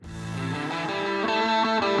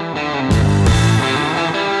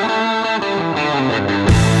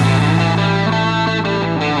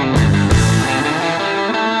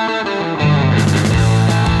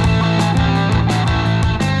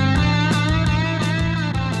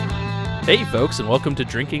Hey, folks, and welcome to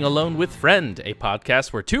Drinking Alone with Friend, a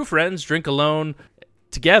podcast where two friends drink alone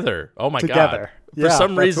together. Oh, my God. For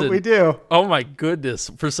some reason, that's what we do. Oh, my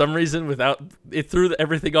goodness. For some reason, without it threw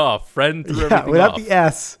everything off. Friend threw everything off. Without the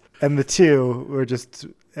S and the two, we're just,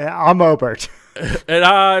 I'm Obert. And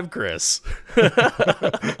I'm Chris.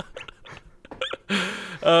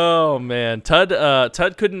 Oh man, Tud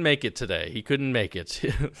couldn't make it today. He couldn't make it.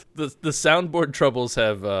 The soundboard troubles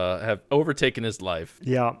have overtaken his life.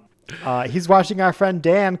 Yeah. He's watching our friend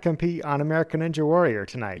Dan compete on American Ninja Warrior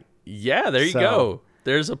tonight. Yeah, there you go.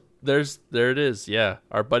 There it is. Yeah.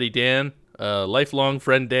 Our buddy Dan, lifelong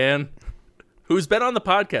friend Dan, who's been on the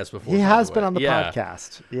podcast before. He has been on the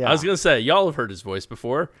podcast. Yeah. I was going to say, y'all have heard his voice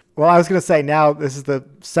before. Well, I was going to say now this is the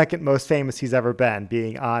second most famous he's ever been,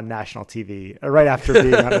 being on national TV, right after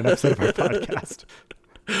being on an episode of our podcast.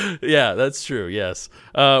 Yeah, that's true. Yes.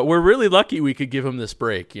 We're really lucky we could give him this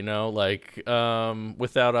break,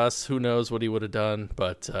 without us, who knows what he would have done.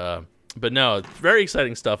 But no, it's very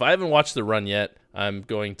exciting stuff. I haven't watched the run yet. I'm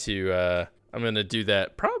going to do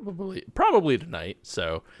that probably tonight.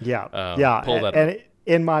 So pull that up.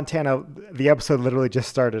 In Montana, the episode literally just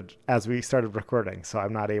started as we started recording, so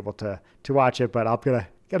I'm not able to watch it, but I'm gonna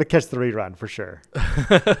catch the rerun for sure.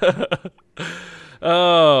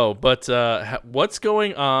 Oh, but what's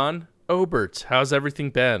going on, Obert? How's everything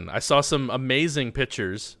been? I saw some amazing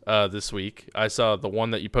pictures this week. I saw the one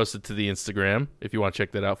that you posted to the Instagram. If you want to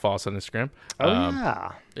check that out, follow us on Instagram.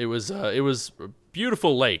 Yeah, it was a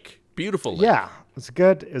beautiful lake. Beautiful lake. Yeah, it was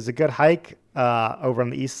good. It was a good hike over on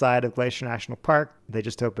the east side of Glacier National Park. They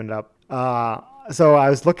just opened up. So I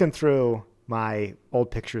was looking through my old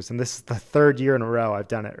pictures, and this is the third year in a row I've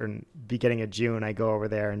done it. In beginning of June, I go over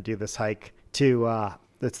there and do this hike to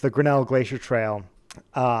it's the Grinnell Glacier Trail.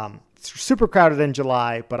 It's super crowded in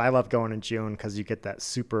July, but I love going in June because you get that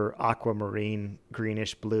super aquamarine,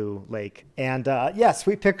 greenish blue lake. And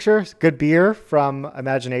sweet pictures, good beer from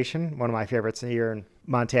Imagination, one of my favorites here in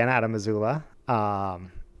Montana out of Missoula.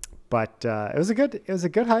 But it was a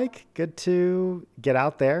good hike. Good to get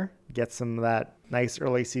out there, get some of that nice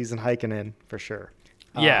early season hiking in for sure.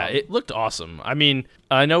 Yeah, it looked awesome. I mean,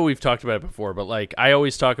 I know we've talked about it before, but I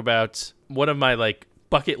always talk about one of my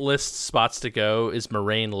bucket list spots to go is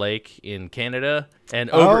Moraine Lake in Canada. And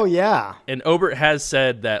Obert has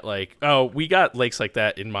said that we got lakes like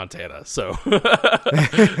that in Montana. So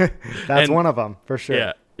that's one of them for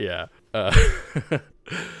sure. Yeah.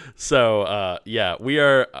 So we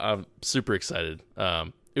are super excited.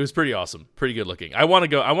 It was pretty awesome, pretty good looking. I want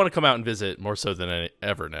to come out and visit more so than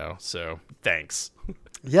ever now. So thanks.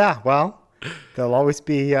 Yeah, well, there'll always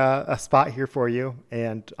be a spot here for you,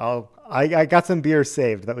 and I got some beers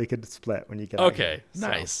saved that we could split when you get out here.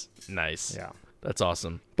 Nice. Yeah, that's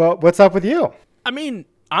awesome. But what's up with you? I mean,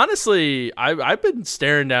 honestly, I've been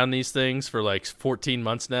staring down these things for 14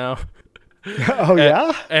 months now. Oh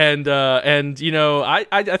yeah, and I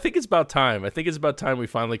think it's about time. I think it's about time we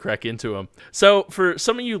finally crack into them. So for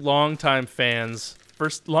some of you longtime fans,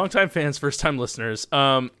 first time listeners,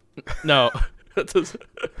 no.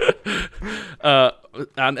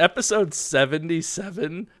 On episode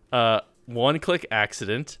 77, One Click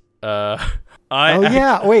Accident. Wait,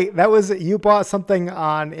 that was you bought something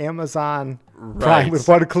on Amazon Prime with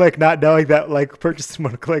one click, not knowing that purchase in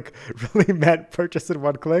one click really meant purchase in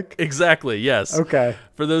one click. Exactly. Yes. Okay.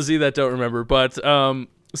 For those of you that don't remember, but so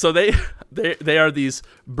they are these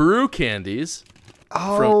brew candies.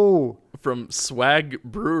 Oh. From Swag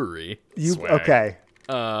Brewery. Okay.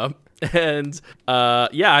 They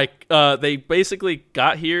basically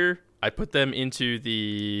got here. I put them into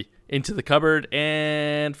the cupboard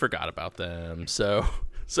and forgot about them. So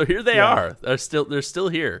here they are. They're still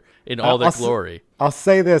here in all their glory. I'll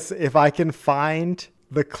say this: if I can find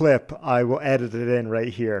the clip, I will edit it in right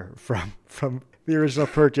here from the original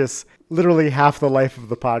purchase, literally half the life of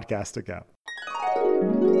the podcast ago.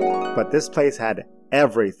 But this place had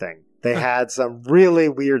everything. They had some really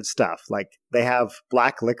weird stuff. They have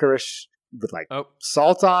black licorice with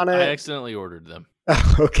salt on it. I accidentally ordered them.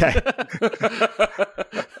 Okay.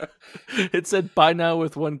 It said buy now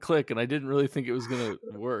with one click, and I didn't really think it was going to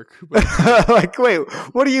work. But... wait,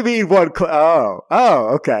 what do you mean one click? Oh,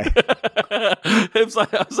 okay. I was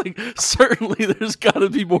like, certainly there's got to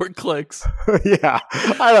be more clicks. Yeah,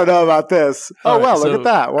 I don't know about this. Look at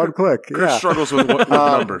that. One click. Chris struggles with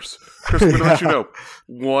numbers. Chris, I'm going to let you know.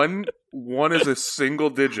 One is a single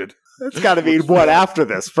digit. It's got to be one after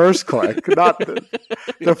this first click. Not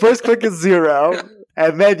the first click is 0,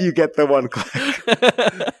 and then you get the one click.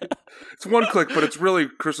 It's one click, but it's really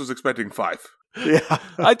Chris was expecting 5. Yeah,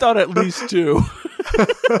 I thought at least 2.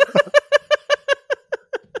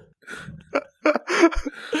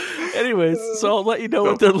 Anyways, so I'll let you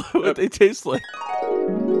know what they taste like.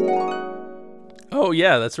 Oh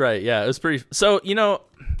yeah, that's right. Yeah, it was pretty. So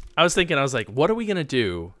I was thinking, what are we gonna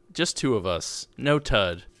do? Just two of us, no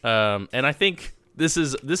Tud. And I think this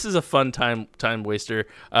is a fun time waster.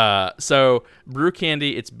 So brew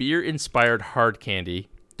candy, it's beer inspired hard candy.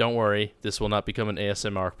 Don't worry, this will not become an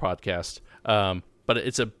ASMR podcast. But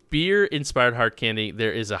it's a beer-inspired hard candy.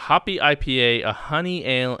 There is a hoppy IPA, a honey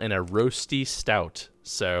ale, and a roasty stout.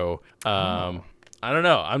 So I don't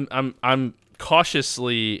know. I'm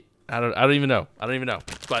cautiously. I don't even know.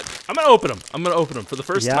 But I'm gonna open them. For the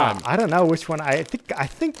first time. I don't know which one. I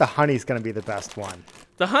think the honey's gonna be the best one.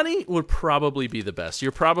 The honey would probably be the best.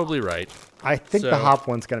 You're probably right. I think the hop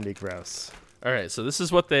one's gonna be gross. All right. So this is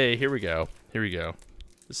what they. Here we go.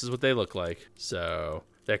 This is what they look like. So.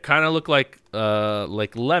 They kind of look like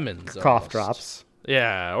lemons. Cough almost. drops.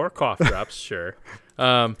 Yeah, or cough drops, sure.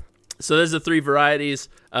 So there's the three varieties.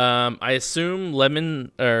 I assume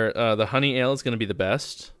lemon or the honey ale is going to be the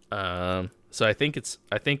best. So I think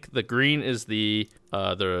the green is the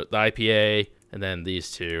IPA, and then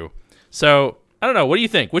these two. So I don't know. What do you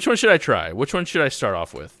think? Which one should I try? Which one should I start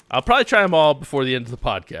off with? I'll probably try them all before the end of the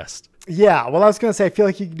podcast. Yeah, well, I was going to say, I feel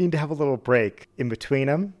like you need to have a little break in between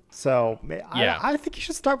them. So I think you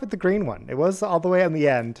should start with the green one. It was all the way on the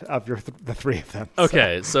end of the three of them.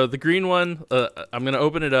 Okay, so the green one, I'm going to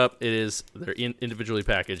open it up. They're individually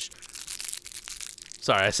packaged.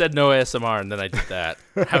 Sorry, I said no ASMR, and then I did that.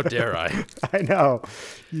 How dare I? I know.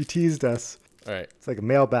 You teased us. All right. It's like a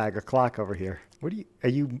mailbag, a clock over here. Are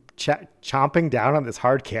you chomping down on this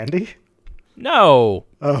hard candy? No.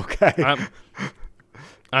 Okay.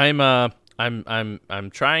 I'm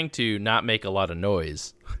trying to not make a lot of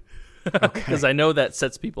noise. Because I know that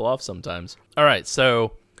sets people off sometimes. All right,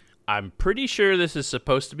 so I'm pretty sure this is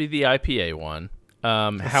supposed to be the IPA one.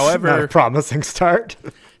 However, not a promising start.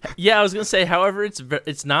 Yeah, I was gonna say. However,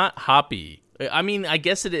 it's not hoppy. I mean, I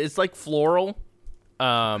guess it's like floral.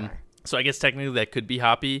 So I guess technically that could be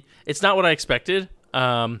hoppy. It's not what I expected.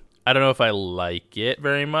 I don't know if I like it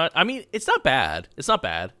very much. I mean, it's not bad.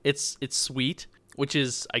 It's sweet, which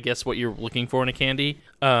is, I guess, what you're looking for in a candy.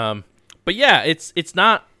 But yeah, it's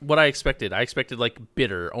not what I expected. I expected like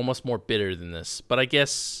bitter, almost more bitter than this. But I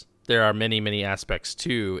guess there are many aspects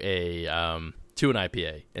to an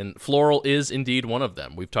IPA, and floral is indeed one of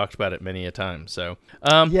them. We've talked about it many a time. So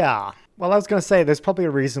yeah. Well, I was going to say, there's probably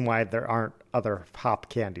a reason why there aren't other hop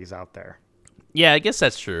candies out there. Yeah, I guess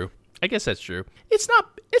that's true. It's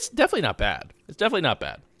definitely not bad.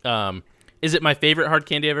 Is it my favorite hard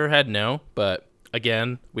candy I've ever had? No, but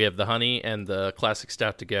again, we have the honey and the classic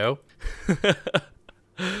stout to go.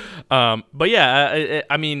 But yeah,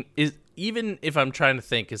 I mean, even if I'm trying to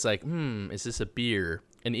think, it's like, is this a beer?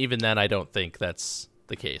 And even then, I don't think that's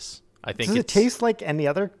the case. I think Does it taste like any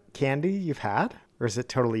other candy you've had, or is it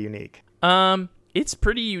totally unique? It's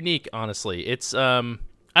pretty unique, honestly. It's I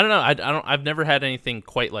don't know. I've never had anything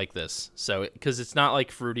quite like this. So because it's not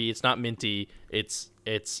like fruity, it's not minty. It's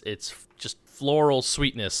just floral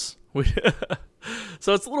sweetness.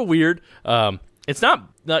 So it's a little weird. It's not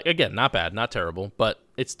bad, not terrible, but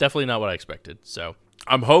it's definitely not what I expected. So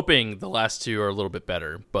I'm hoping the last two are a little bit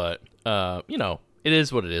better, but it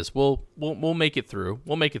is what it is. We'll make it through.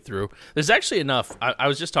 There's actually enough. I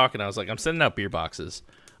was just talking. I was like, I'm sending out beer boxes.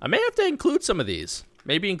 I may have to include some of these.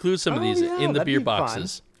 Maybe include some of these in the beer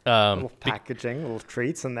boxes. Little packaging, little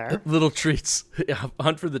treats in there. Little treats. Yeah,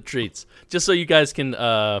 hunt for the treats. Just so you guys can.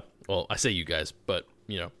 Well, I say you guys, but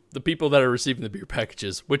the people that are receiving the beer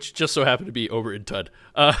packages, which just so happen to be over in Tud,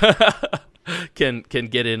 can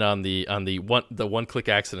get in on the one click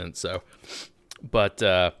accident. So, but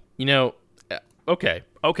okay.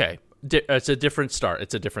 It's a different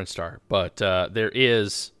start. But there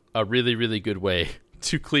is a really, really good way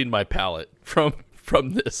to clean my palate from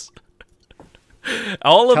this.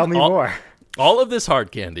 Tell me more. All of this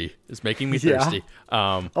hard candy is making me thirsty.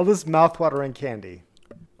 All this mouth-watering candy.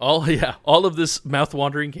 All of this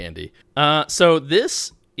mouth-watering candy. So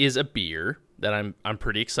this is a beer that I'm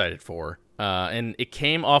pretty excited for. And it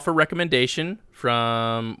came off a recommendation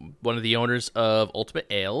from one of the owners of Ultimate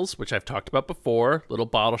Ales, which I've talked about before, little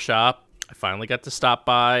bottle shop. I finally got to stop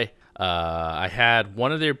by. I had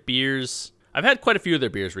one of their beers. I've had quite a few of their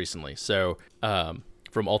beers recently, so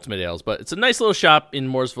from Ultimate Ales, but it's a nice little shop in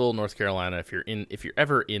Mooresville, North Carolina. If you're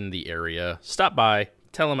ever in the area, stop by,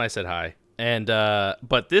 tell them I said hi. And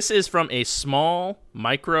but this is from a small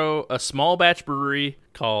batch brewery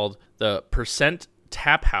called the Percent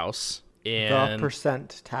Tap House. And the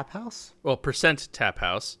Percent Tap House? Well, Percent Tap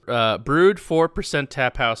House. Brewed for Percent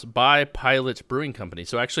Tap House by Pilot Brewing Company.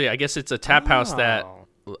 So actually, I guess it's a tap house that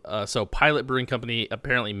So Pilot Brewing Company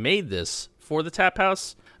apparently made this for the tap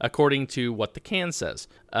house, according to what the can says.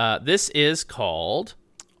 This is called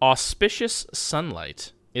Auspicious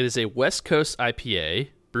Sunlight. It is a West Coast IPA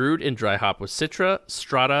brewed in dry hop with Citra,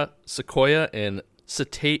 Strata, Sequoia, and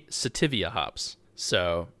Sativia hops.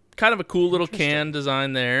 So kind of a cool little can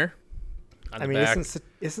design there. I mean,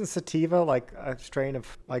 isn't sativa like a strain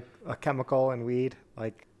of like a chemical in weed?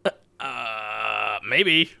 Like,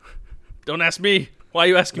 maybe. Don't ask me. Why are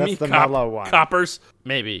you asking me? That's the mellow one. Coppers.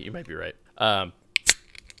 Maybe you might be right.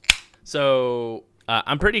 So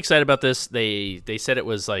I'm pretty excited about this. They said it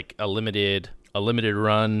was like a limited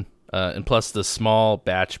run, and plus the small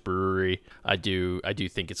batch brewery. I do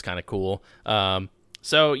think it's kind of cool.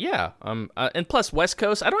 So yeah, and plus West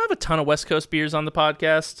Coast. I don't have a ton of West Coast beers on the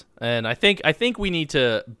podcast, and I think we need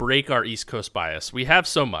to break our East Coast bias. We have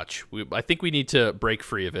so much. I think we need to break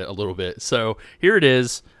free of it a little bit. So here it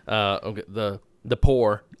is. Okay, the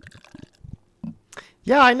pour.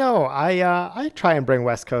 Yeah, I know. I try and bring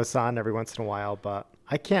West Coast on every once in a while, but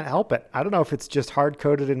I can't help it. I don't know if it's just hard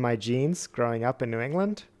coded in my genes growing up in New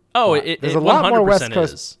England. Oh, there's a lot more West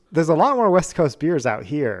Coast. There's a lot more West Coast beers out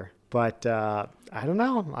here, but I don't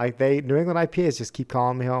know. New England IPAs just keep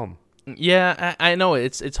calling me home. Yeah, I know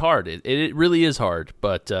it's hard. It really is hard,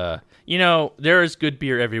 but there is good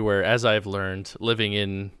beer everywhere, as I've learned living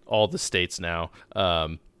in all the states now.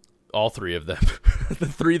 All three of them, the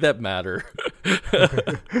three that matter.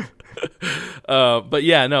 But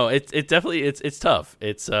yeah, no, it definitely it's tough.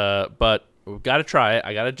 It's but we've got to try it.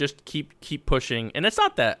 I got to just keep pushing, and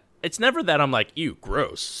it's never that I'm like, ew,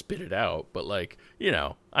 gross, spit it out. But like,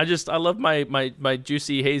 I love my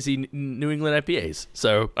juicy, hazy New England IPAs.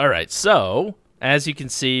 So, all right. So as you can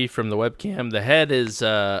see from the webcam, the head is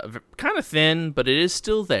kind of thin, but it is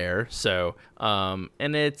still there. So,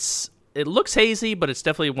 and it looks hazy, but it's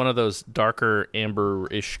definitely one of those darker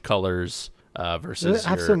amber-ish colors versus. Does it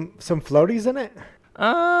have some floaties in it?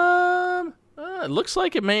 It looks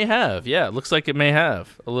like it may have. Yeah, it looks like it may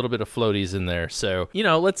have a little bit of floaties in there. So,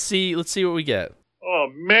 let's see what we get. Oh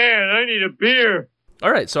man, I need a beer.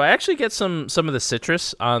 All right, so I actually get some of the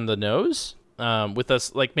citrus on the nose, with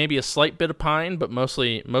us like maybe a slight bit of pine, but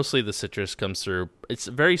mostly the citrus comes through. It's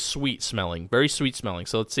very sweet smelling.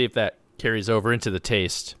 So let's see if that carries over into the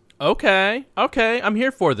taste. Okay, I'm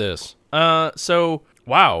here for this. So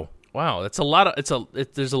wow, that's a lot of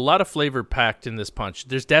there's a lot of flavor packed in this punch.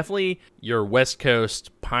 There's definitely your West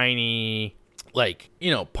Coast piney, like,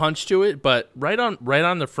 punch to it, but right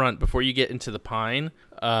on the front before you get into the pine,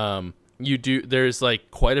 there's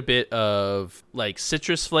like quite a bit of like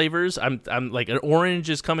citrus flavors. I'm like, an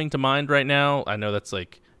orange is coming to mind right now. I know that's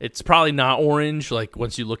like, it's probably not orange. Like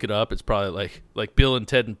once you look it up, it's probably like Bill and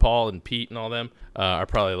Ted and Paul and Pete and all them are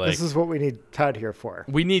probably like. This is what we need Tud here for.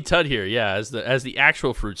 We need Tud here, yeah, as the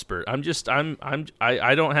actual fruit spurt. I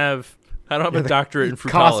don't have a doctorate in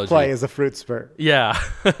fruitology. Cosplay is a fruit spurt. Yeah.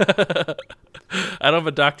 I don't have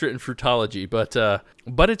a doctorate in fruitology,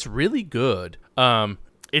 but it's really good.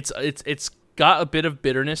 It's got a bit of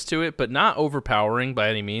bitterness to it, but not overpowering by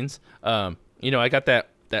any means. I got that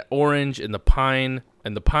orange and the pine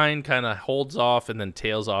kind of holds off and then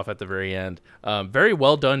tails off at the very end. Very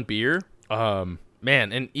well done beer.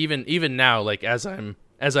 Man, and even now, like as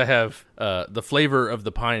I have the flavor of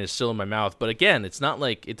the pine is still in my mouth, but again, it's not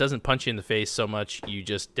like it doesn't punch you in the face so much. You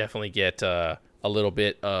just definitely get a little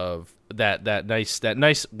bit of that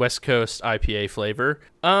nice West Coast IPA flavor.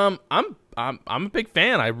 I'm a big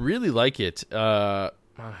fan. I really like it.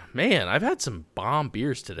 Man, I've had some bomb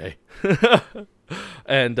beers today.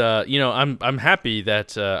 And I'm happy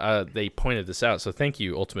that they pointed this out. So thank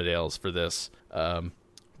you, Ultimate Ales, for this.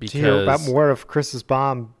 Because to hear about more of Chris's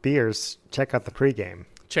bomb beers, check out the pregame.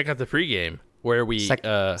 Where we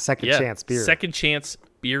second chance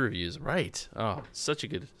beer reviews. Right. Oh, such a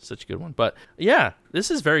good one. But yeah, this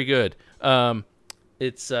is very good.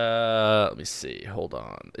 It's let me see. Hold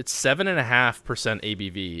on. It's 7.5%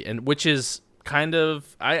 ABV, and which is kind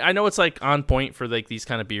of, I know it's like on point for like these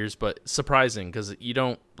kind of beers, but surprising because you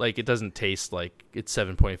don't like, it doesn't taste like it's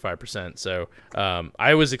 7.5%. So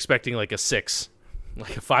I was expecting like a 6,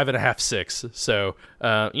 like a 5.5, 6. So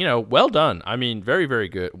well done. I mean, very, very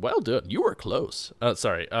good. Well done. You were close.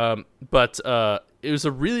 Sorry. But it was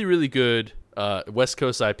a really, really good West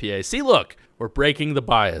Coast IPA. See, look, we're breaking the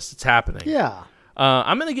bias. It's happening. Yeah.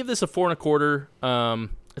 I'm gonna give this a 4.25.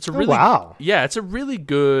 It's a really wow. Yeah, it's a really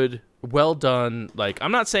good, well done. Like,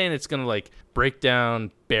 I'm not saying it's gonna like break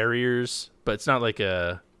down barriers, but it's not like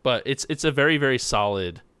but it's a very, very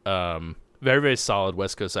solid, very, very solid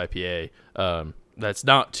West Coast IPA. That's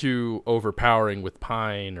not too overpowering with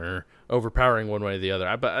pine or overpowering one way or the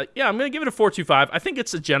other. But yeah, I'm going to give it a 4.25. I think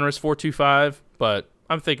it's a generous 4.25, but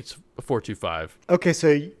I think it's a 4.25. Okay,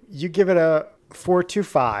 so you give it a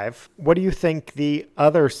 4.25. What do you think the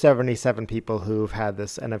other 77 people who've had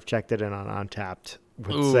this and have checked it in on Untapped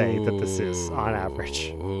would say that this is on average?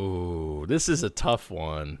 Ooh, this is a tough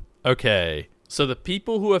one. Okay, so the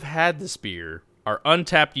people who have had this beer are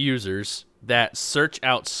Untapped users that search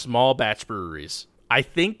out small batch breweries. I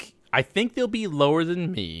think they'll be lower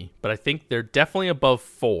than me, but I think they're definitely above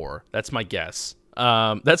 4. That's my guess.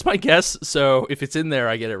 That's my guess. So if it's in there,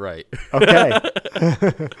 I get it right. Okay.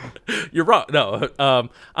 You're wrong. No, I'm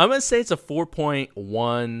gonna say it's a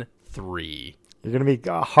 4.13. You're going to be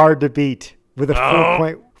hard to beat with a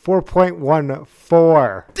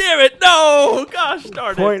 4.14. Damn it! No, gosh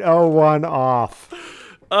darn it. 0.01 off.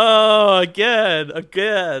 Oh, again.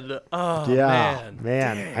 Oh, Yeah,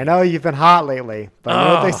 man. Dang. I know you've been hot lately, but you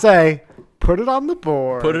know what they say. Put it on the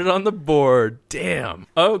board. Put it on the board. Damn.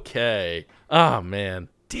 Okay. Oh, man.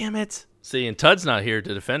 Damn it. See, and Tud's not here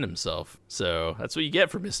to defend himself, so that's what you get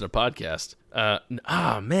for missing a podcast.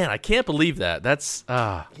 Man, I can't believe that. That's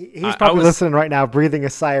He's probably listening right now, breathing a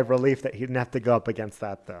sigh of relief that he didn't have to go up against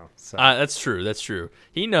that, though. So That's true.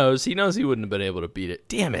 He knows he wouldn't have been able to beat it.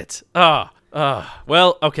 Damn it. Well,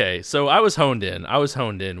 okay. So I was honed in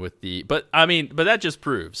with but that just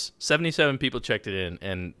proves 77 people checked it in,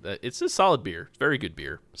 and it's a solid beer. Very good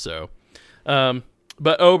beer. So,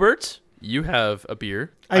 but Obert, you have a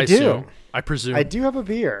beer. I do. I presume. I do have a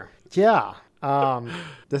beer. Yeah.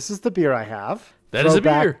 This is the beer I have. That is a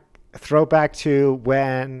beer. Throwback to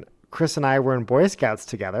when Chris and I were in Boy Scouts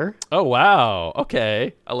together. Oh, wow.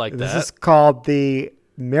 Okay. I like This that. is called the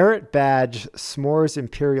Merit Badge S'mores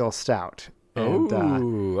Imperial Stout. And,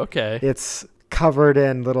 okay. It's covered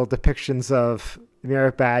in little depictions of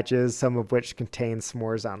merit badges, some of which contain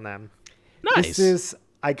s'mores on them. Nice.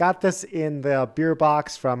 I got this in the beer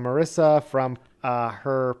box from Marissa from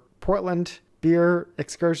her Portland beer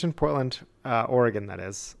excursion, Portland, Oregon, that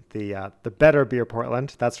is. The Better Beer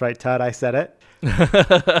Portland. That's right, Tud, I said it. It's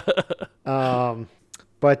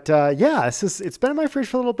been in my fridge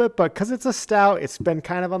for a little bit, but because it's a stout, it's been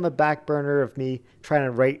kind of on the back burner of me trying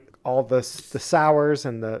to rate all the sours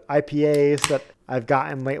and the IPAs that I've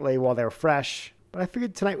gotten lately while they're fresh. But I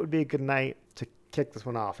figured tonight would be a good night to kick this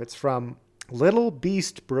one off. It's from Little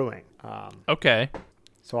Beast Brewing. Okay.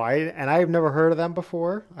 So I've never heard of them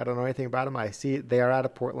before. I don't know anything about them. I see they are out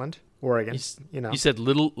of Portland, Oregon. You said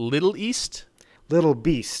Little East? Little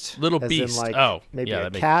Beast. Little as Beast. In maybe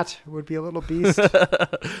a cat would be a little beast.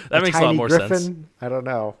 That makes a lot more griffin. sense. I don't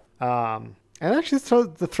know. And actually,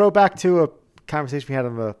 the throwback to a conversation we had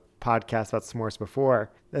on the podcast about s'mores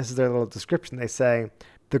before. This is their little description. They say,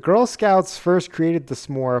 the Girl Scouts first created the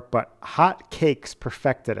s'more, but hot cakes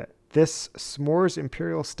perfected it. This S'mores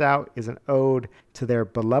Imperial Stout is an ode to their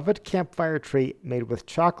beloved campfire treat made with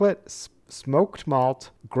chocolate, smoked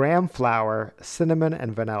malt, graham flour, cinnamon,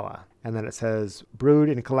 and vanilla. And then it says, brewed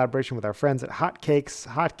in collaboration with our friends at Hot Cakes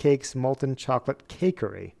Molten Chocolate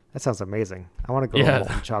Cakery. That sounds amazing. I want to go to a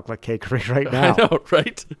Molten Chocolate Cakery right now. I know,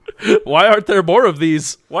 right? Why aren't there more of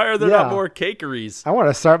these? Why are there not more cakeries? I want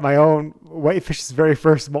to start my own Whitefish's very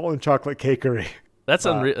first Molten Chocolate Cakery. That's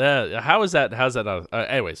unreal. How is that? How's that not?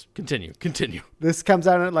 Anyways, continue. This comes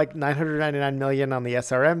out at like 999 million on the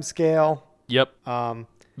SRM scale. Yep.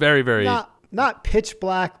 Very, very. Not pitch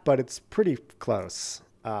black, but it's pretty close.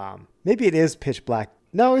 Maybe it is pitch black.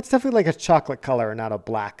 No, it's definitely like a chocolate color, not a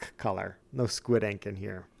black color. No squid ink in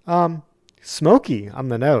here. Smoky on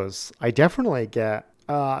the nose. I definitely get.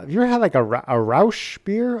 Have you ever had like a Rausch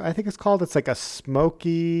beer? I think it's called. It's like a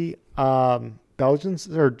smoky Belgian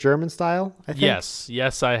or German style. I think.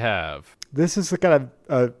 Yes, I have. This is got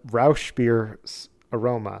a Rausch beer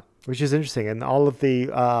aroma, which is interesting. And all of the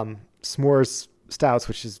s'mores stouts,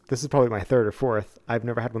 this is probably my third or fourth. I've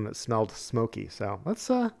never had one that smelled smoky. So let's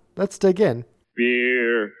dig in.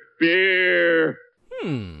 Beer.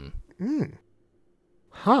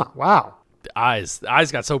 Huh. Wow. The eyes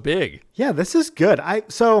got so big. Yeah, this is good.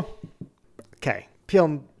 Okay.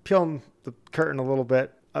 Peeling the curtain a little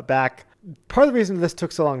bit back. Part of the reason this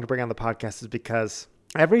took so long to bring on the podcast is because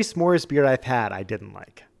every s'mores beer I've had, I didn't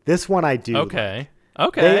like. This one I do. Okay. Like.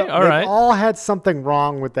 Okay. All right. They all had something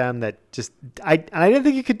wrong with them that I didn't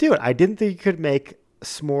think you could do it. I didn't think you could make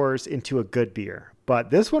s'mores into a good beer,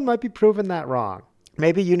 but this one might be proven that wrong.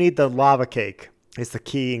 Maybe you need the lava cake. It's the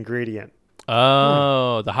key ingredient.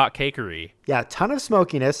 Oh, the hot cakery. Yeah, a ton of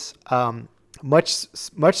smokiness. Much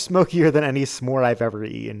smokier than any s'more I've ever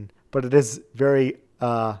eaten, but it is very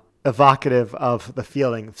evocative of the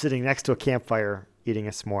feeling of sitting next to a campfire eating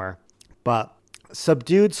a s'more. But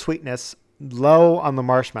subdued sweetness, low on the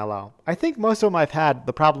marshmallow. I think most of them I've had,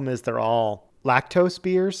 the problem is they're all lactose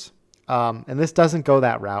beers. And this doesn't go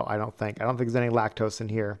that route, I don't think. I don't think there's any lactose in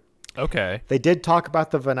here. Okay. They did talk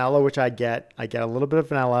about the vanilla, which I get. I get a little bit of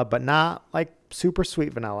vanilla, but not like super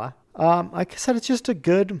sweet vanilla. Like I said, it's just a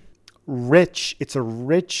good, rich. It's a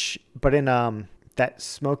rich, but in that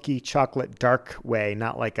smoky chocolate dark way,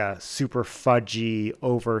 not like a super fudgy,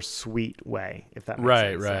 over sweet way, if that makes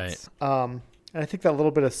any sense. And I think that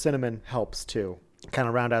little bit of cinnamon helps too, kind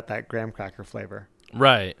of round out that graham cracker flavor.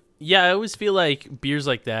 Right. Yeah, I always feel like beers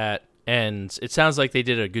like that, and it sounds like they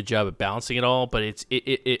did a good job of balancing it all, but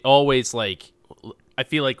it always, like, I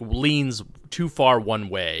feel like leans too far one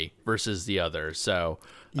way versus the other. So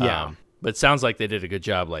yeah, but it sounds like they did a good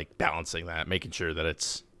job, like, balancing that, making sure that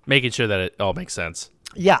it all makes sense.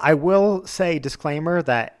 Yeah, I will say disclaimer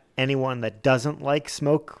that anyone that doesn't like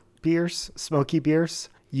smoky beers,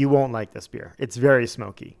 you won't like this beer. It's very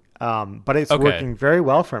smoky. But it's working very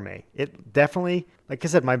well for me. It definitely, like I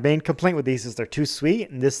said, my main complaint with these is they're too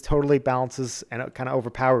sweet, and this totally balances and it kind of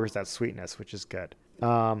overpowers that sweetness, which is good.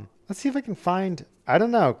 Let's see if I can find, I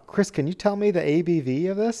don't know. Chris, can you tell me the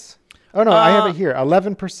ABV of this? Oh, no, I have it here,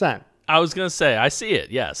 11%. I was going to say, I see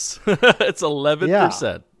it, yes. It's 11%. Yeah.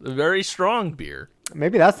 A very strong beer.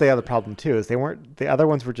 Maybe that's the other problem, too, is the other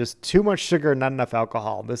ones were just too much sugar, not enough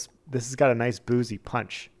alcohol. This has got a nice boozy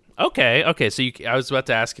punch. Okay. So I was about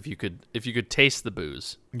to ask if you could taste the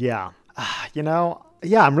booze. Yeah.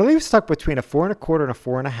 I'm really stuck between a 4.25 and a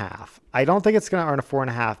 4.5. I don't think it's going to earn a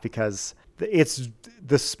 4.5 because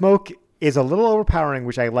the smoke is a little overpowering,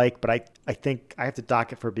 which I like, but I think I have to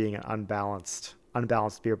dock it for being an unbalanced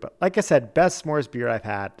beer. But like I said, best s'mores beer I've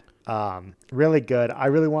had. Really good. I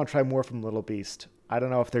really want to try more from Little Beast. I don't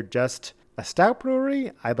know if they're just a stout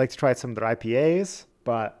brewery. I'd like to try some of their IPAs,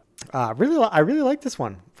 but I really like this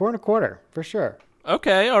one. 4.25 for sure.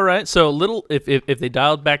 Okay, all right. So if they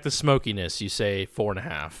dialed back the smokiness, you say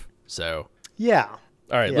 4.5. So yeah.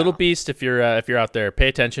 All right, yeah. Little Beast. If you're out there, pay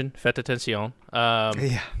attention. Faites attention.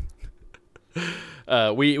 Yeah.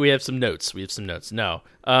 We have some notes. No.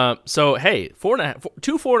 So hey, 4.5,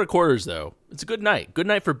 2 4.25 though. It's a good night. Good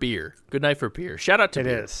night for beer. Shout out to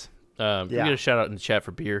beer. It is. We get a shout out in the chat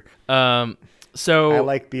for beer. So I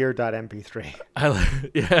like beer.mp3.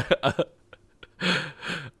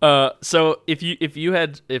 So if you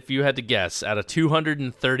had to guess out of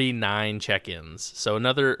 239 check-ins, so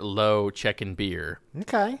another low check-in beer.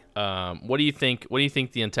 Okay. What do you think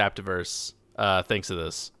the Untaptiverse thinks of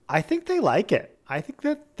this? I think they like it. I think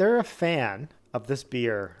that they're a fan of this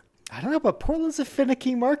beer. I don't know, but Portland's a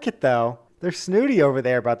finicky market though. They're snooty over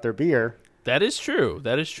there about their beer. That is true.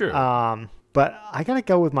 But I gotta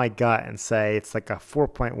go with my gut and say it's like a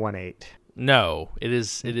 4.18. No, it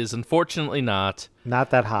is unfortunately not. Not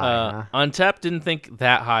that high. Huh? Untapped didn't think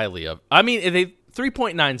that highly of. I mean, they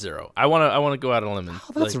 3.90. I want to go out on a limb.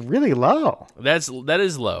 Oh, that's really low. That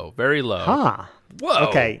is low, very low. Huh. Whoa.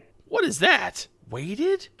 Okay. What is that?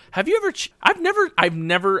 Weighted? Have you ever?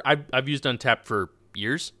 I've used Untapped for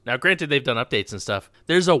years. Now, granted, they've done updates and stuff.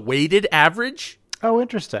 There's a weighted average. Oh,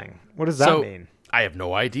 interesting. What does that mean? I have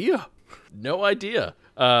no idea.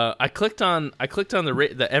 I clicked on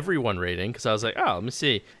the everyone rating because I was like, oh, let me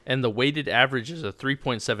see, and the weighted average is a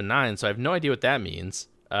 3.79. So I have no idea what that means.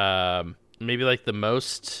 Maybe like the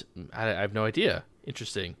most. I have no idea.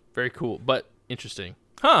 Interesting. Very cool, but interesting.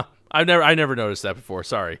 Huh. I never noticed that before.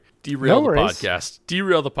 Sorry. Derail the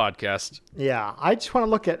podcast. Yeah, I just want to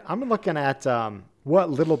look at. I'm looking at what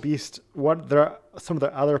Little Beast, some of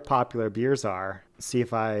the other popular beers are. See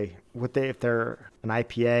if they're an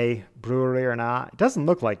IPA brewery or not. It doesn't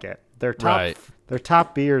look like it. Their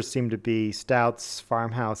top beers seem to be stouts,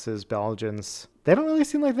 farmhouses, Belgians. They don't really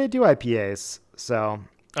seem like they do IPAs. So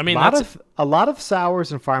I mean, a lot of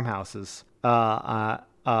sours and farmhouses. Eisbach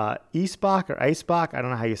or Eisbach, I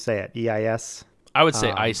don't know how you say it. EIS. I would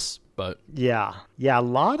say ice, but yeah, a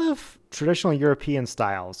lot of traditional European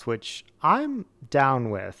styles, which I'm down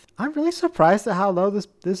with. I'm really surprised at how low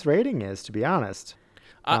this rating is, to be honest.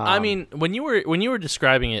 I mean, when you were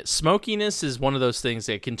describing it, smokiness is one of those things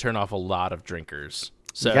that can turn off a lot of drinkers.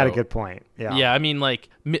 So you got a good point. Yeah. I mean, like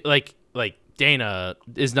Dana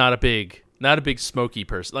is not a big smoky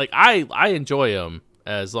person. Like I enjoy them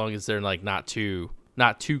as long as they're like not too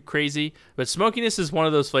crazy. But smokiness is one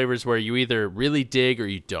of those flavors where you either really dig or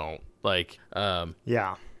you don't. Like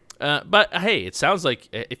yeah. But hey, it sounds like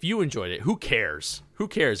if you enjoyed it, who cares? Who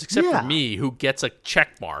cares? Except for me, who gets a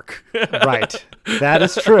check mark. Right. That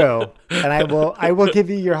is true. And I will give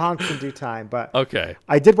you your honks in due time. But okay.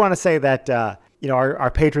 I did want to say that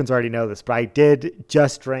our patrons already know this, but I did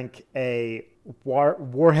just drink a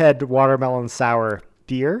Warhead watermelon sour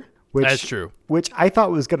beer, That's true. Which I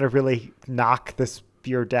thought was going to really knock this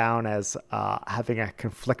beer down as having a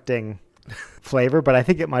conflicting flavor, but I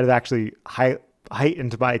think it might have actually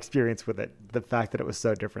heightened my experience with it. The fact that it was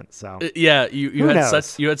so different. So yeah, you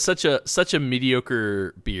had such a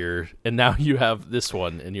mediocre beer, and now you have this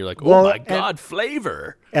one, and you're like, oh my god,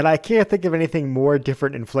 flavor! And I can't think of anything more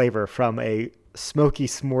different in flavor from a smoky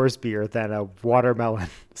s'mores beer than a watermelon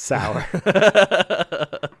sour.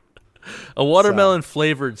 A watermelon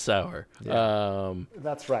flavored sour. Yeah.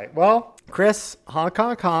 That's right. Well, Chris, honk,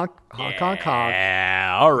 honk, honk, honk, honk, honk.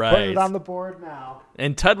 Yeah, all right. Put it on the board now.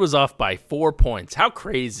 And Tud was off by 4 points. How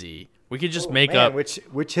crazy! We could just make up,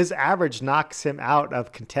 which his average knocks him out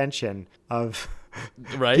of contention of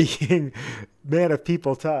being man of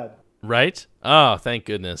people, Tud. Right? Oh, thank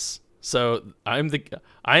goodness. So I am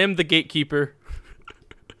the gatekeeper.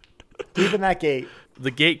 Keeping that gate.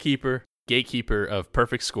 The gatekeeper of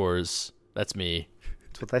perfect scores. That's me.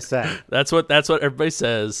 That's what they say. That's what everybody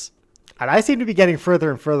says. And I seem to be getting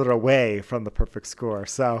further and further away from the perfect score.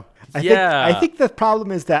 So I think the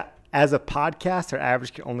problem is that as a podcast, our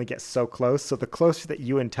average can only get so close. So the closer that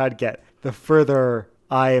you and Tud get, the further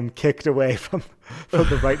I am kicked away from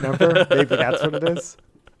the right number. Maybe that's what it is.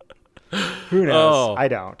 Who knows? I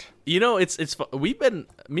don't. You know, it's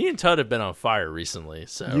me and Tud have been on fire recently.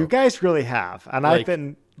 So you guys really have, and I've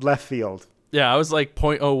been left field. Yeah, I was like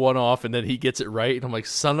 0.01 off, and then he gets it right, and I'm like,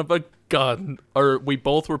 son of a gun. Or we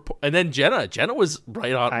both were, and then Jenna was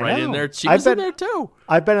right in there. She was in there too.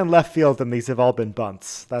 I've been in left field, and these have all been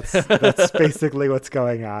bunts. That's basically what's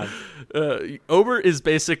going on. Ober is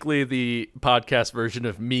basically the podcast version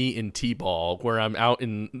of me in T-ball, where I'm out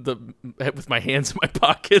with my hands in my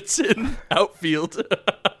pockets in outfield.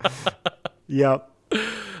 Yep.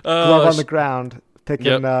 Glove on the ground,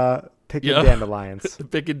 picking dandelions.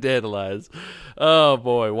 Picking dandelions. Oh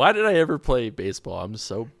boy, why did I ever play baseball? I'm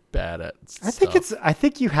so bad at stuff. I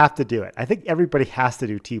think you have to do it. I think everybody has to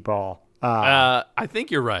do T-ball. I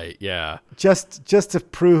think you're right. Yeah. Just to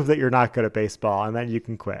prove that you're not good at baseball, and then you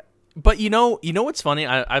can quit. But you know what's funny?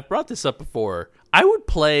 I've brought this up before. I would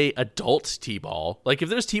play adult T-ball. Like if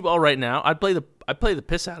there's T-ball right now, I'd play the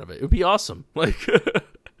piss out of it. It would be awesome. Like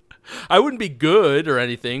I wouldn't be good or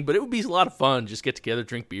anything, but it would be a lot of fun. Just get together,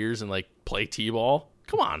 drink beers, and like play T-ball.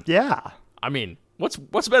 Come on. Yeah. I mean, what's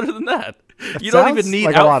better than that? You don't even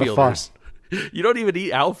need outfielders. You don't even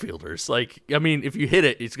need outfielders. Like, I mean, if you hit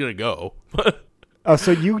it, it's gonna go. Oh,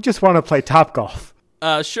 so you just want to play Topgolf?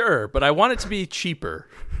 Sure, but I want it to be cheaper.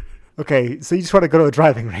 Okay, so you just want to go to a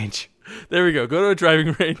driving range. There we go. Go to a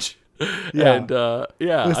driving range. Yeah. And I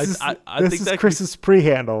think this is Chris's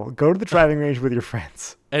pre-handle. Go to the driving range with your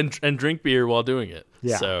friends. And drink beer while doing it.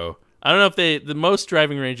 Yeah. So I don't know if the most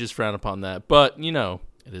driving ranges frown upon that, but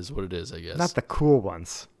it is what it is, I guess. Not the cool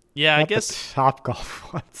ones. Yeah, Not I guess the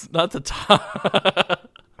Topgolf ones. Not the top.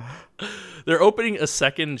 They're opening a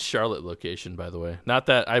second Charlotte location, by the way. Not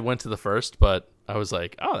that I went to the first, but I was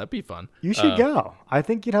like, oh, that'd be fun. You should go. I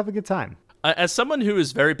think you'd have a good time. As someone who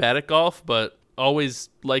is very bad at golf, but always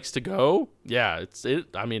likes to go, yeah,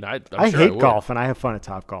 I mean, I hate golf, and I have fun at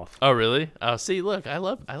Topgolf. Oh, really? See, look, I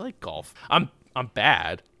like golf. I'm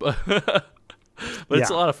bad, but it's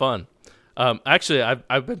a lot of fun. Actually,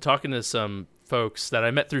 I've been talking to some folks that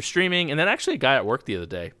I met through streaming, and then actually a guy at work the other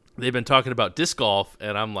day. They've been talking about disc golf,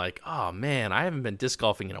 and I'm like, oh man, I haven't been disc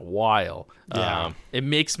golfing in a while. Yeah. It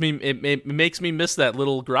makes me miss that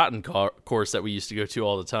little Groton course that we used to go to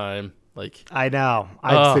all the time. Like, I know.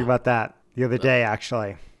 I was thinking about that the other day,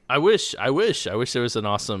 actually. I wish there was an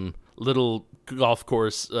awesome little golf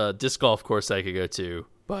course, disc golf course I could go to.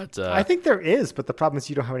 But I think there is, but the problem is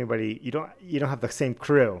you don't have anybody. You don't have the same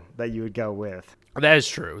crew that you would go with. That is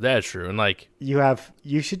true, and like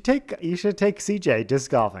you should take CJ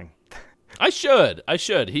disc golfing. I should.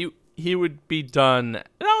 He would be done.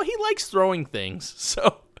 No, he likes throwing things,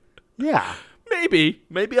 so yeah. Maybe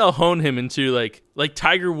I'll hone him into like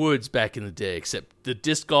Tiger Woods back in the day, except the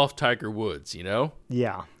disc golf Tiger Woods.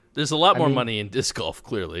 Yeah. There's a lot more money in disc golf,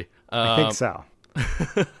 clearly. I think so.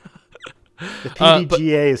 The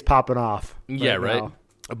PDGA is popping off. Yeah, right. Now.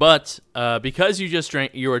 But because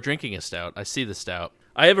you are drinking a stout. I see the stout.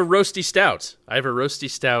 I have a roasty stout.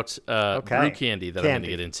 Brew candy that I'm going to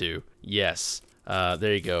get into. Yes.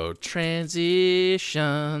 There you go.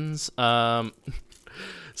 Transitions.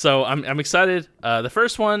 So I'm excited. The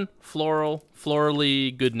first one,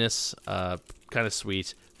 florally goodness, kind of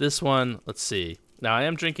sweet. This one, let's see. Now I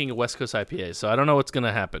am drinking a West Coast IPA, so I don't know what's going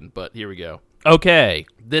to happen, but here we go. Okay,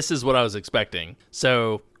 this is what I was expecting.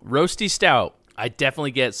 So roasty stout. I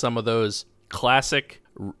definitely get some of those classic,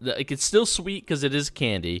 like it's still sweet because it is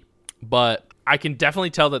candy, but I can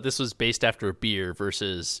definitely tell that this was based after a beer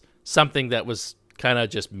versus something that was kind of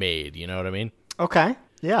just made. You know what I mean? Okay.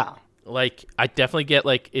 Yeah. Like, I definitely get,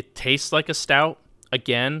 like, it tastes like a stout.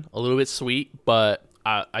 Again, a little bit sweet, but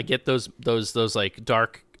I get those like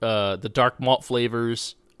dark, the dark malt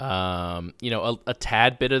flavors. A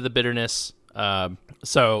tad bit of the bitterness.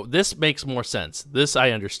 So this makes more sense. This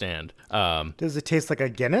I understand. Does it taste like a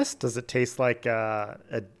Guinness? Does it taste like a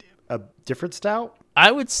different stout?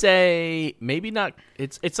 I would say maybe not.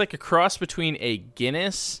 It's like a cross between a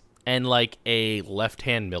Guinness and like a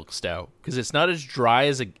left-hand milk stout, because it's not as dry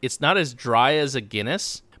as a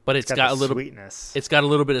Guinness, but it's got a little sweetness. It's got a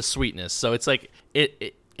little bit of sweetness. So it's like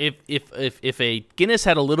if a Guinness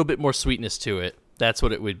had a little bit more sweetness to it, that's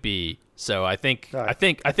what it would be. So I think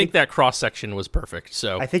that cross section was perfect.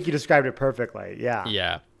 So I think you described it perfectly. Yeah.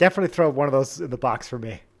 Yeah. Definitely throw one of those in the box for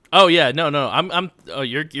me. Oh yeah, no.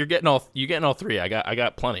 You're getting all three. I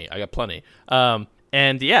got plenty.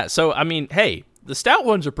 And yeah. So I mean, hey, the stout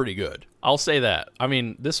ones are pretty good. I'll say that. I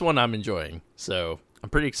mean, this one I'm enjoying. So I'm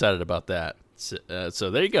pretty excited about that.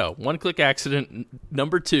 So there you go. One click accident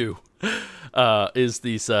number 2 is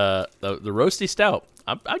the roasty stout.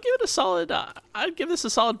 I'll give it a solid. I'd give this a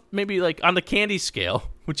solid, maybe like on the candy scale,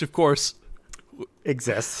 which of course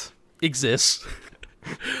exists.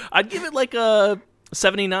 I'd give it like a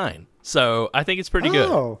 79. So I think it's pretty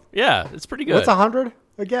good. Yeah, it's pretty good. What's 100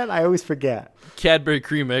 again? I always forget. Cadbury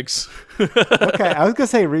cream eggs. Okay, I was gonna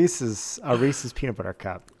say Reese's peanut butter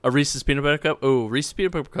cup. A Reese's peanut butter cup. Oh, Reese's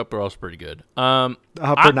peanut butter cup are also pretty good. Upper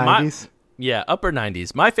 90s. Yeah, upper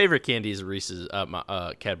 90s. My favorite candy is Reese's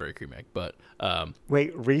Cadbury cream egg. But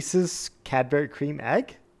wait, Reese's Cadbury cream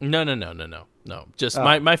egg? No. Just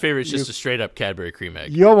my favorite is just a straight up Cadbury cream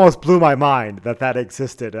egg. You almost blew my mind that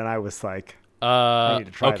existed, and I was like, I need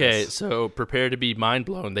to try okay, this. so prepare to be mind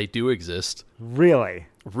blown. They do exist. Really,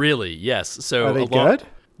 yes. So are they good?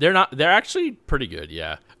 They're not. They're actually pretty good.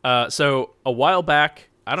 Yeah. So a while back,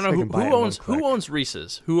 I don't know who owns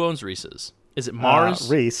Reese's. Who owns Reese's? Is it Mars?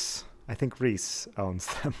 Reese. I think Reese owns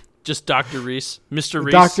them. Just Dr. Reese, Mr.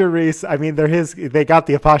 Reese. Dr. Reese. I mean, they're his. They got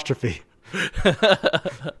the apostrophe.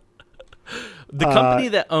 The company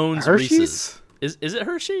that owns Hershey's? Reese's is it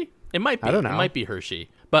Hershey? It might be. I don't know. It might be Hershey.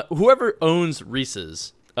 But whoever owns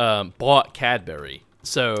Reese's bought Cadbury,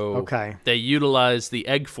 so they utilize the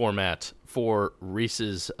egg format for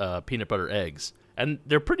Reese's peanut butter eggs, and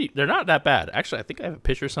they're not that bad. Actually, I think I have a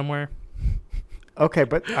picture somewhere. Okay,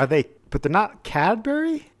 but are they? But they're not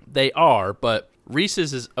Cadbury. They are, but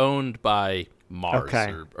Reese's is owned by Mars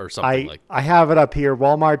or something like that. I have it up here.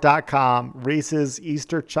 Walmart.com. Reese's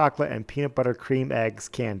Easter chocolate and peanut butter cream eggs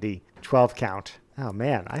candy, 12 count. Oh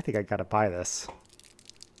man, I think I gotta buy this.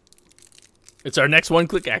 It's our next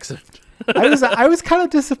one-click accident. I was kind of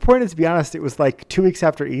disappointed, to be honest. It was like 2 weeks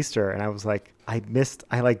after Easter, and I was like, I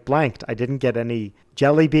blanked. I didn't get any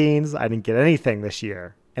jelly beans. I didn't get anything this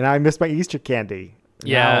year, and I missed my Easter candy.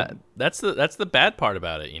 Yeah, that's the bad part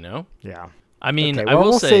about it, you know? Yeah. I mean, okay, well,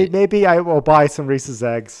 we'll say maybe I will buy some Reese's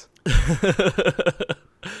eggs.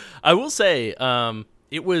 I will say,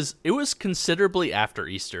 it was considerably after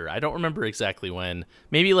Easter. I don't remember exactly when.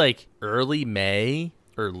 Maybe like early May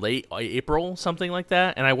or late April, something like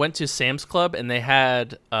that. And I went to Sam's Club, and they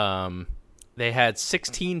had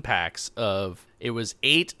 16 packs of. It was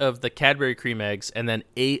 8 of the Cadbury cream eggs, and then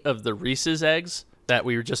 8 of the Reese's eggs that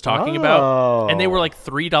we were just talking about, and they were like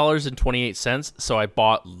 $3.28. So I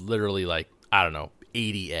bought literally like, I don't know,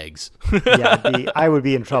 80 eggs. Yeah, I would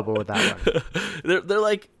be in trouble with that one. They're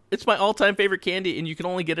like, it's my all-time favorite candy, and you can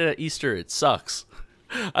only get it at Easter. It sucks.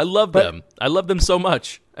 I love them. I love them so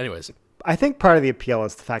much. Anyways, I think part of the appeal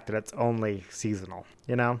is the fact that it's only seasonal.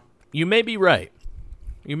 You know, you may be right.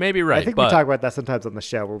 I think we talk about that sometimes on the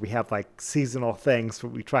show, where we have like seasonal things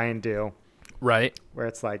what we try and do. Right. Where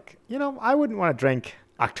it's like, I wouldn't want to drink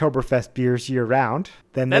Oktoberfest beers year round.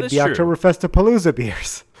 Then that they'd be Oktoberfestapalooza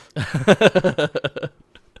beers.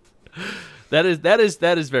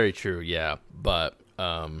 That is very true. Yeah. But,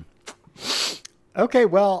 okay.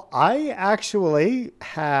 Well, I actually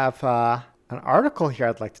have an article here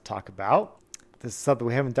I'd like to talk about. This is something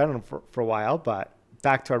we haven't done for a while, but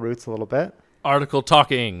back to our roots a little bit. Article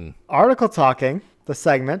Talking, the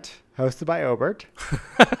segment hosted by Obert.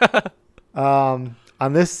 On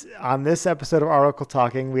this episode of Article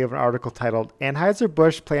Talking, we have an article titled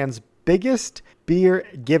Anheuser-Busch plans biggest beer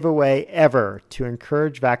giveaway ever to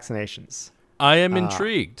encourage vaccinations. I am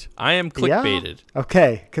intrigued. I am clickbaited. Yeah?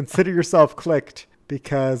 Okay, consider yourself clicked,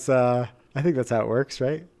 because I think that's how it works,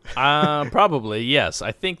 right? Probably, yes.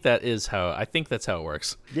 I think that's how it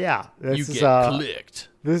works. Yeah. You get clicked.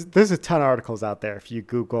 There's a ton of articles out there. If you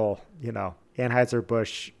Google,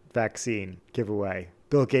 Anheuser-Busch vaccine giveaway,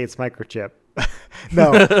 Bill Gates microchip.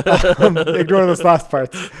 No, ignore those last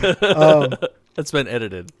parts. That's been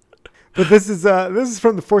edited. But this is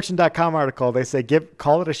from the Fortune.com article. They say,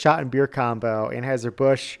 call it a shot and beer combo.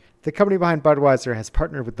 Anheuser-Busch, the company behind Budweiser, has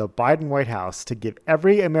partnered with the Biden White House to give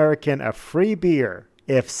every American a free beer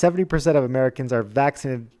if 70% of Americans are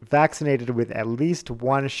vaccinated with at least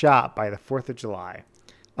one shot by the 4th of July.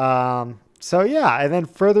 So yeah, and then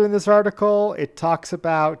further in this article, it talks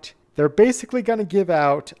about they're basically going to give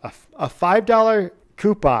out a $5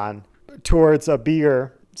 coupon towards a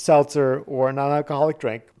beer, seltzer, or a non-alcoholic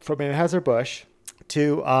drink from Anheuser-Busch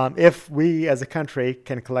to if we as a country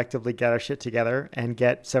can collectively get our shit together and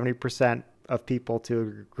get 70% of people to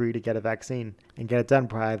agree to get a vaccine and get it done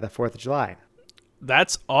by the 4th of July.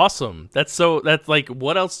 That's awesome. That's like,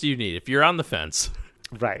 what else do you need if you're on the fence?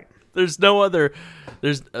 Right. There's does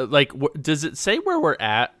it say where we're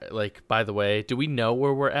at? Like, by the way, do we know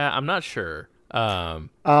where we're at? I'm not sure.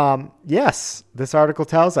 Yes, this article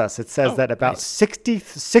tells us. It says that about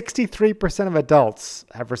 63% of adults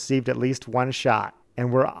have received at least one shot,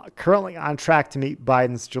 and we're currently on track to meet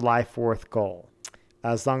Biden's July 4th goal,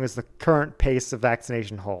 as long as the current pace of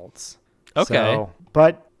vaccination holds. Okay. So,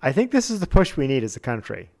 but I think this is the push we need as a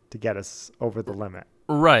country to get us over the limit.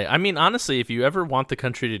 Right. I mean, honestly, if you ever want the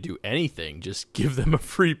country to do anything, just give them a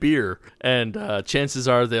free beer, and chances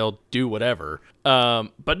are they'll do whatever.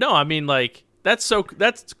 But no, I mean, like, that's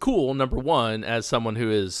cool. Number one, as someone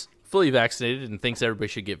who is fully vaccinated and thinks everybody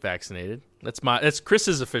should get vaccinated. That's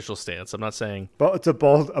Chris's official stance. I'm not saying, but it's a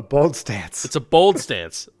bold stance. It's a bold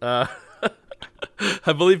stance.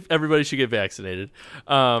 I believe everybody should get vaccinated.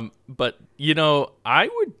 But, I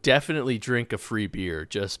would definitely drink a free beer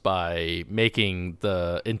just by making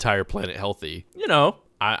the entire planet healthy.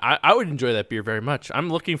 I would enjoy that beer very much. I'm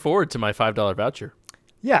looking forward to my $5 voucher.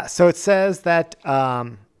 Yeah, so it says that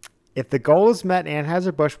if the goal is met,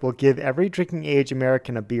 Anheuser-Busch will give every drinking age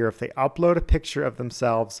American a beer if they upload a picture of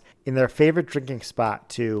themselves in their favorite drinking spot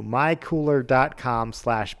to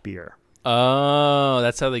mycooler.com/beer. Oh,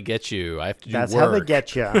 that's how they get you. I have to do That's work. how they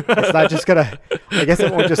get you. It's not just I guess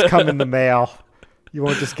it won't just come in the mail. You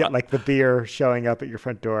won't just get like the beer showing up at your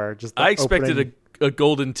front door. I expected a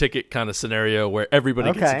golden ticket kind of scenario where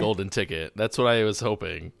everybody gets a golden ticket. That's what I was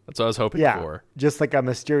hoping. That's what I was hoping for. Just like a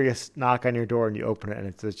mysterious knock on your door and you open it and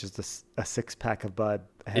it's just a 6-pack of Bud.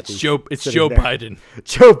 It's Joe Biden.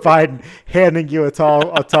 Joe Biden handing you a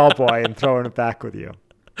tall boy and throwing it back with you.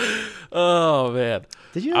 Oh, man.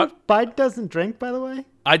 Did you know Biden doesn't drink, by the way?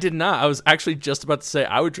 I did not. I was actually just about to say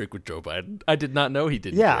I would drink with Joe Biden. I did not know he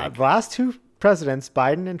didn't drink. The last two presidents,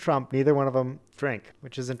 Biden and Trump, neither one of them drink,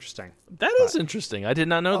 which is interesting. That is interesting. I did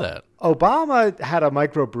not know that. Obama had a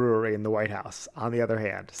microbrewery in the White House, on the other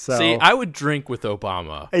hand. So, see, I would drink with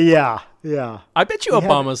Obama. Yeah. I bet you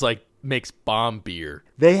Obama's makes bomb beer.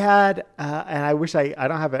 They had, and I wish I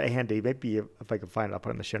don't have it handy. Maybe if I can find it, I'll put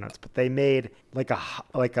it in the show notes. But they made like a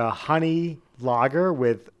honey lager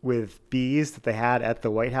with bees that they had at the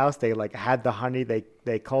White House. They had the honey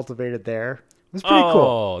they cultivated there. It was pretty cool.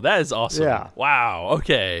 Oh, that is awesome. Yeah. Wow.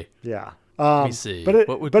 Okay. Yeah. Let me see.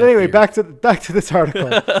 But anyway, back to this article.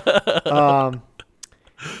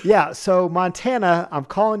 Yeah. So Montana, I'm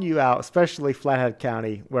calling you out, especially Flathead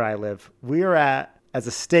County, where I live. We are as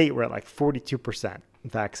a state, we're at 42%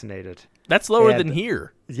 vaccinated. That's lower than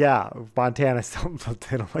here. Yeah, Montana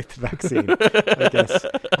they don't like the vaccine. I guess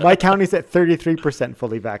my county's at 33%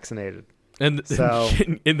 fully vaccinated, and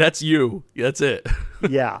and that's you. That's it.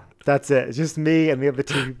 Yeah, that's it. It's just me, and the other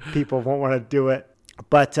two people won't want to do it.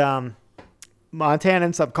 But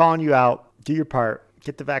Montanans, I'm calling you out. Do your part.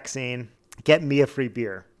 Get the vaccine. Get me a free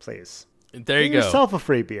beer, please. There you go. Get yourself a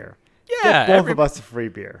free beer. Yeah, Get both of us a free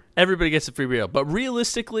beer. Everybody gets a free beer. But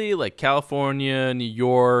realistically, like California, New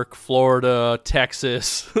York, Florida,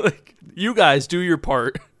 Texas, you guys do your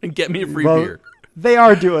part and get me a free beer. They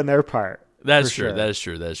are doing their part. That's true. Sure. That is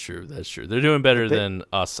true. They're doing better than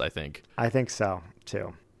us, I think. I think so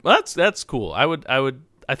too. Well, that's cool. I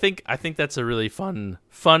think that's a really fun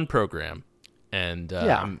program. And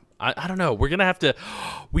I don't know. We're gonna have to.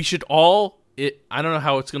 We should all. I don't know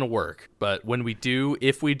how it's going to work, but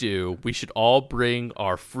if we do, we should all bring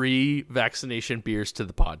our free vaccination beers to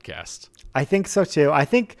the podcast. I think so too. I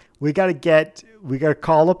think we got to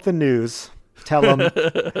call up the news, tell them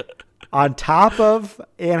on top of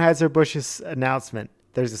Anheuser-Busch's announcement,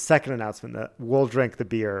 there's a second announcement that we'll drink the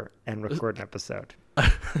beer and record an episode.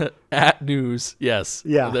 At news. Yes.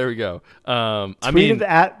 Yeah. There we go. Tweeted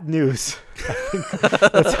at news. I think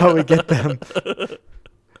that's how we get them.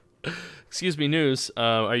 Excuse me, news.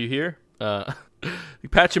 Are you here?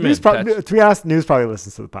 Patch him in. To be honest, news probably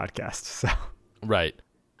listens to the podcast. So right.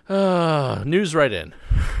 News right in.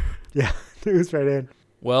 Yeah. Who's right in?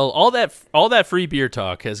 Well, all that free beer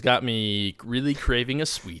talk has got me really craving a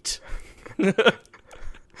sweet.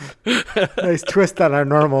 Nice twist on our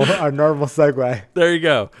normal segue. There you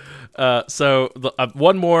go. So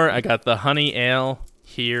one more. I got the honey ale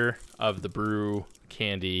here of the brew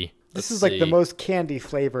candy. This is like the most candy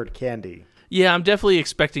flavored candy. Yeah, I'm definitely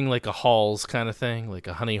expecting like a Halls kind of thing, like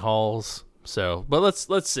a honey Halls. So, but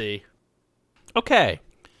let's see. Okay,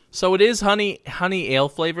 so it is honey ale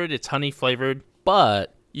flavored. It's honey flavored,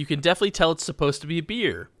 but you can definitely tell it's supposed to be a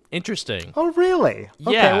beer. Interesting. Oh, really?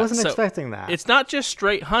 Okay, Yeah, I wasn't so expecting that. It's not just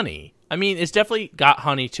straight honey. I mean, it's definitely got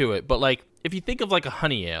honey to it, but like if you think of like a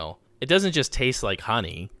honey ale, it doesn't just taste like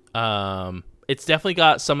honey. It's definitely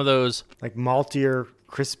got some of those like maltier,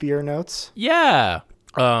 crispier notes. Yeah.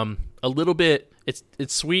 A little bit.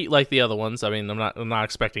 It's sweet like the other ones. I mean, I'm not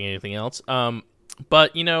expecting anything else.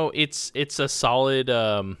 But you know, it's a solid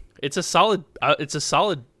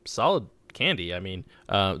solid candy. I mean,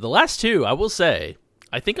 the last two, I will say,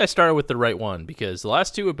 I think I started with the right one because the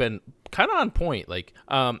last two have been kind of on point. Like,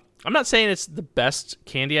 I'm not saying it's the best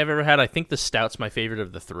candy I've ever had. I think the stout's my favorite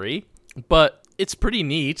of the three, but it's pretty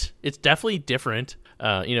neat. It's definitely different.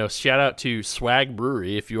 Shout out to Swag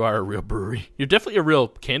Brewery if you are a real brewery. You're definitely a real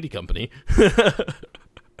candy company.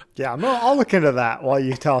 Yeah, I'll look into that while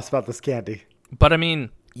you tell us about this candy. But I mean,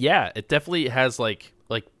 yeah, it definitely has like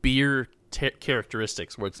beer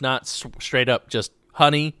characteristics where it's not straight up just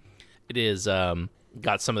honey. It is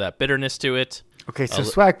got some of that bitterness to it. Okay, so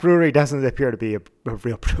Swag Brewery doesn't appear to be a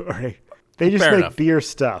real brewery. They just Fair make enough. beer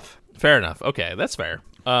stuff. Fair enough. Okay, that's fair.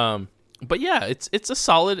 But yeah, it's a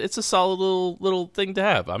solid little thing to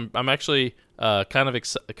have. I'm actually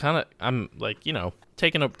I'm like,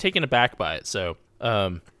 taken aback by it. So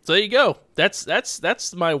there you go.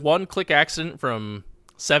 That's my one click accident from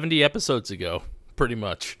 70 episodes ago, pretty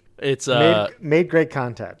much. It's made great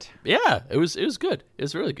content. Yeah, it was good. It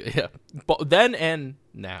was really good. Yeah, but then and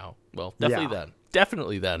now. Well,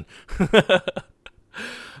 definitely then.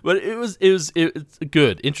 But it's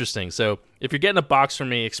good, interesting. So if you're getting a box from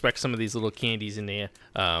me, expect some of these little candies in there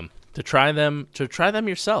to try them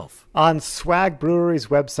yourself. On Swag Brewery's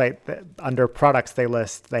website, under products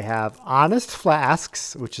they have Honest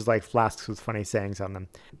Flasks, which is like flasks with funny sayings on them,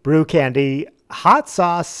 brew candy, hot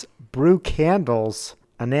sauce, brew candles,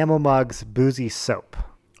 enamel mugs, boozy soap.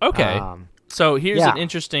 Okay. So here's an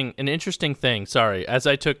interesting thing. Sorry, as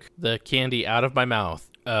I took the candy out of my mouth,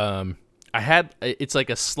 it's like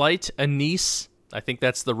a slight anise. I think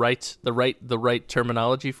that's the right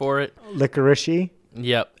terminology for it. Licorice.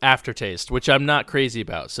 Yep, aftertaste, which I'm not crazy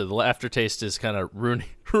about. So the aftertaste is kind of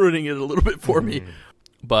ruining it a little bit for me.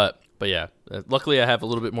 But yeah, luckily I have a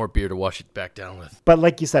little bit more beer to wash it back down with. But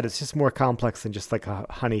like you said, it's just more complex than just like a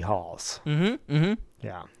honey Halls. Mm-hmm.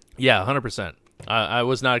 Yeah. Yeah, 100%. I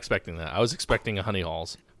was not expecting that. I was expecting a honey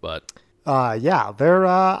Halls, but yeah, they're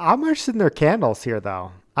I'm interested in their candles here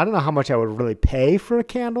though. I don't know how much I would really pay for a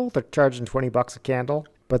candle. They're charging $20 a candle,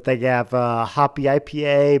 but they have hoppy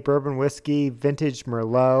IPA, bourbon whiskey, vintage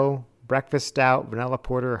Merlot, breakfast stout, vanilla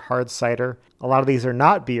porter, hard cider. A lot of these are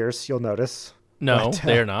not beers, you'll notice. No,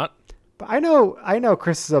 they are not. But I know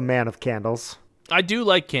Chris is a man of candles. I do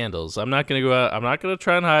like candles. I'm not going to go out. I'm not going to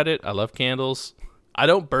try and hide it. I love candles. I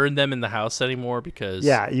don't burn them in the house anymore because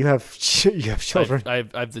you have children. I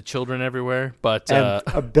have the children everywhere, but and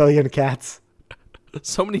a billion cats.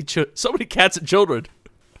 so many cats and children.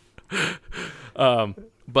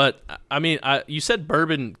 But I mean, you said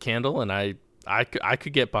bourbon candle, and I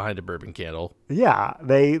could get behind a bourbon candle. Yeah,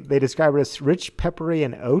 they describe it as rich, peppery,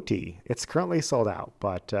 and oaty. It's currently sold out,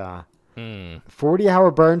 but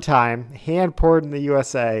 40-hour burn time, hand poured in the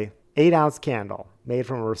USA, 8-ounce candle made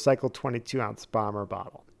from a recycled 22-ounce bomber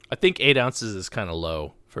bottle. I think 8 ounces is kind of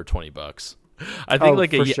low for $20. I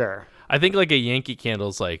think sure. I think like a Yankee candle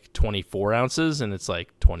is like 24 ounces, and it's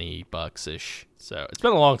like $20 ish. So it's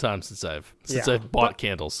been a long time since I've bought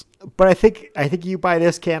candles. But I think you buy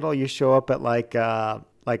this candle, you show up at like a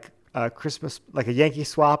Christmas, like a Yankee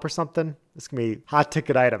swap or something. It's gonna be a hot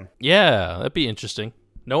ticket item. Yeah, that'd be interesting.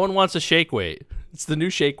 No one wants a shake weight. It's the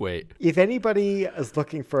new shake weight. If anybody is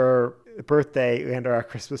looking for birthday and or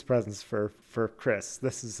Christmas presents for Chris,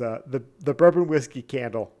 this is the bourbon whiskey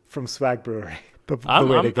candle from Swag Brewery. The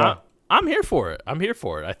way to go. I'm here for it.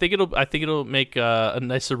 I think it'll make a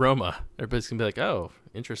nice aroma. Everybody's gonna be like, "Oh,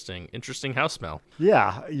 interesting house smell."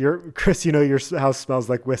 Yeah, Chris. You know your house smells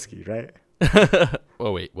like whiskey, right?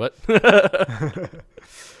 Oh wait, what?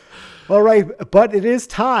 All right, but it is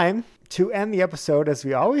time to end the episode as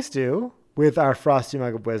we always do with our Frosty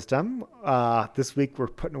Mug of Wisdom. This week we're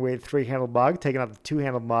putting away the 3-handled mug, taking out the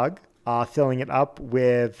 2-handled mug, filling it up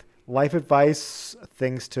with life advice,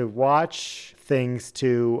 things to watch, things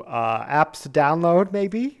to apps to download,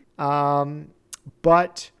 maybe.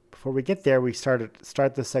 But before we get there, we start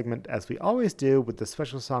the segment as we always do with the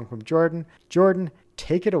special song from Jordan. Jordan,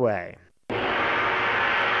 take it away.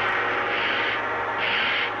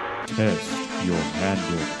 Test your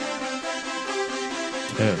handle.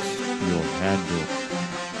 Test your handle.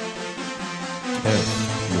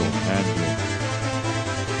 Test your handle.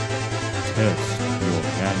 Test your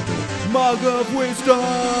handle. Mug of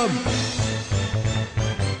Wisdom!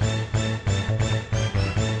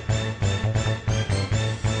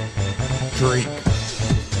 Drink.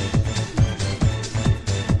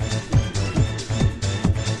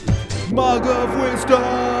 Mug of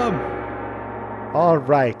Wisdom! All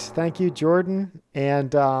right. Thank you, Jordan.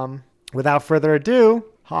 And without further ado,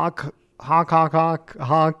 honk, honk, honk, honk,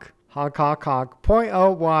 honk, honk, honk, honk,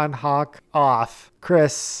 .01 honk off.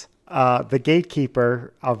 Chris, the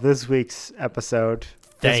gatekeeper of this week's episode.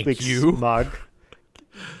 Thank this week's you. Mug.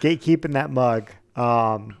 Gatekeeping that mug.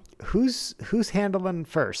 Who's handling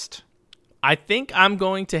first? I think I'm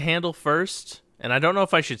going to handle first, and I don't know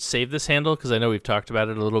if I should save this handle because I know we've talked about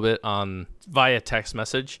it a little bit via text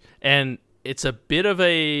message, and it's a bit of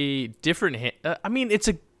a different.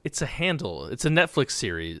 It's a handle. It's a Netflix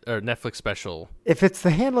series or Netflix special. If it's the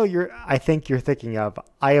handle I think you're thinking of,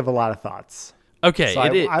 I have a lot of thoughts. Okay, so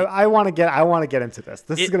I want to get into this.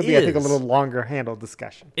 This is going to be, I think, a little longer handle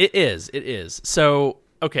discussion. It is. So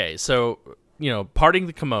parting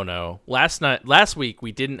the kimono. Last week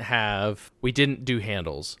we didn't do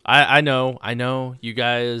handles. I know you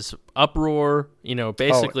guys uproar,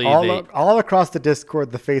 basically all across the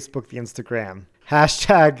Discord, the Facebook, the Instagram.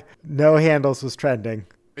 Hashtag no handles was trending.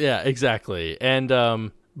 Yeah, exactly.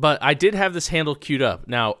 And but I did have this handle queued up.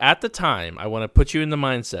 Now, at the time, I want to put you in the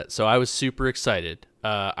mindset. So I was super excited.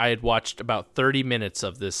 I had watched about 30 minutes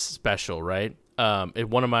of this special, right?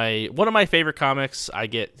 One of my favorite comics. I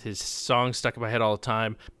get his songs stuck in my head all the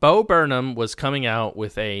time. Bo Burnham was coming out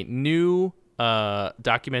with a new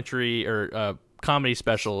documentary or comedy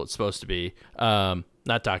special. It's supposed to be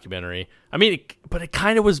not documentary. I mean, but it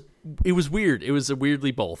kind of was. It was weird. It was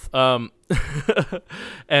weirdly both. But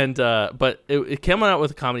it came out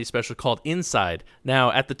with a comedy special called Inside.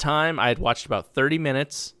 Now, at the time, I had watched about 30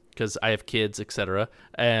 minutes because I have kids, etc.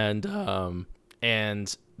 And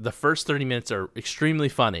the first 30 minutes are extremely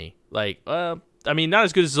funny. Like, not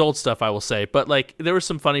as good as his old stuff, I will say, but like there were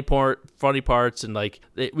some funny parts, and like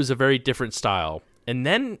it was a very different style. And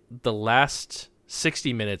then the last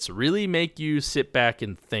 60 minutes really make you sit back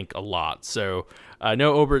and think a lot. So I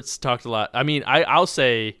know Obert's talked a lot. I mean, I'll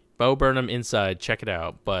say Bo Burnham Inside, check it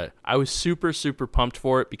out. But I was super, super pumped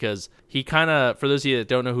for it because he kind of, for those of you that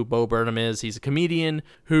don't know who Bo Burnham is, he's a comedian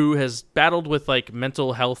who has battled with like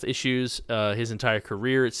mental health issues his entire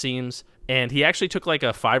career, it seems. And he actually took like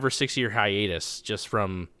a 5 or 6 year hiatus just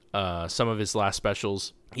from some of his last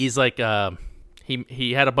specials. He's like,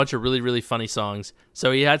 he had a bunch of really, really funny songs.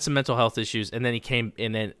 So he had some mental health issues, and then he came,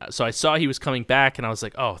 and then so I saw he was coming back, and I was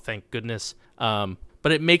like, oh, thank goodness.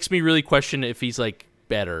 But it makes me really question if he's like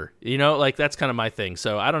better, like that's kind of my thing.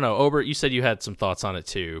 So I don't know. Obert, you said you had some thoughts on it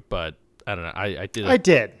too, but I don't know. I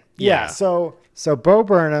did. Yeah. So Bo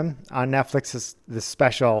Burnham on Netflix is this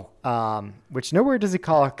special, which nowhere does he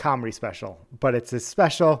call a comedy special, but it's a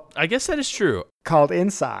special. I guess that is true. Called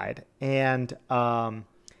Inside, and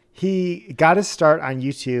he got his start on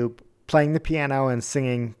YouTube playing the piano and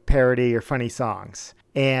singing parody or funny songs.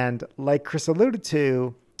 And like Chris alluded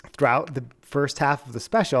to, throughout the first half of the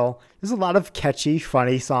special, there's a lot of catchy,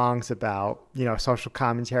 funny songs about, social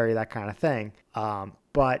commentary, that kind of thing.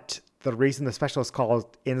 But the reason the special is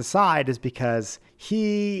called Inside is because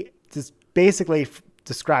he just basically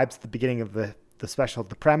describes the beginning of the special.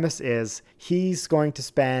 The premise is he's going to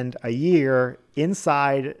spend a year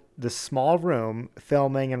inside this small room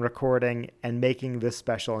filming and recording and making this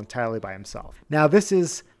special entirely by himself. Now, this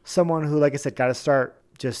is someone who, like I said, got to start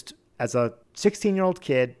just as a 16-year-old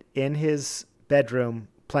kid in his bedroom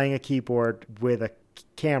playing a keyboard with a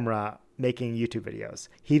camera making YouTube videos.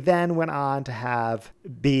 He then went on to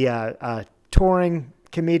be a touring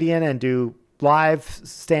comedian and do live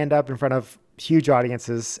stand-up in front of huge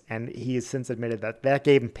audiences, and he has since admitted that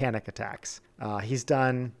gave him panic attacks. He's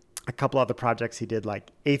done a couple other projects. He did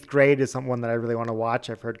like 8th Grade is one that I really want to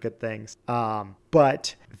watch. I've heard good things.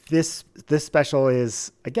 But this special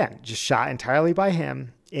is, again, just shot entirely by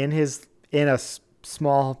him in a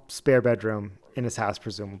small spare bedroom in his house,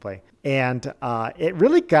 presumably. And it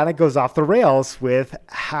really kind of goes off the rails with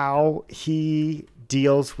how he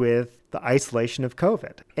deals with the isolation of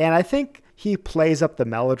COVID. And I think he plays up the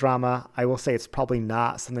melodrama. I will say it's probably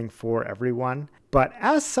not something for everyone. But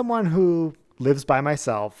as someone who lives by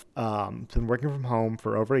myself, been working from home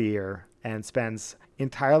for over a year, and spends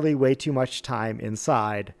entirely way too much time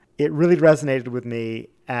inside, it really resonated with me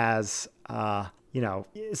as,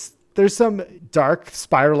 there's some dark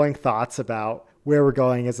spiraling thoughts about where we're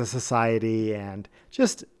going as a society and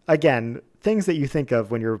just, again, things that you think of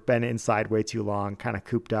when you've been inside way too long, kind of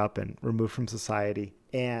cooped up and removed from society.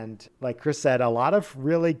 And like Chris said, a lot of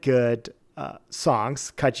really good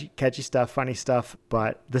songs, catchy stuff, funny stuff,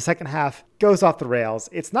 but the second half goes off the rails.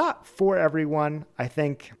 It's not for everyone. I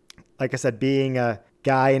think, like I said, being a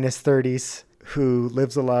guy in his 30s who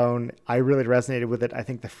lives alone, I really resonated with it. I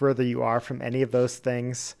think the further you are from any of those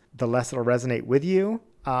things, the less it'll resonate with you.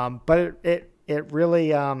 But it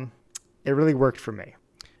really worked for me.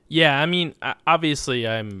 Yeah, I mean, obviously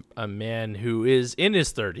I'm a man who is in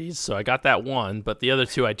his 30s, so I got that one, but the other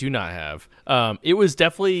two I do not have. It was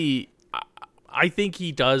definitely, I think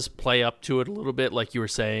he does play up to it a little bit, like you were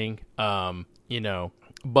saying,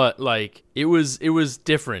 but like it was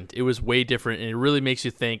different. It was way different, and it really makes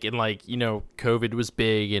you think. And like, COVID was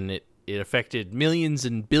big, and it affected millions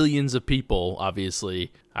and billions of people,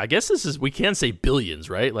 obviously. I guess we can say billions,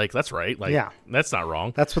 right? Like, that's right. Like, yeah, that's not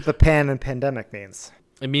wrong. That's what the pan and pandemic means.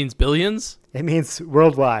 It means billions? It means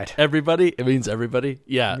worldwide. Everybody? It means everybody?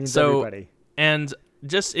 Yeah. It means everybody. And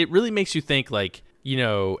just, it really makes you think, like,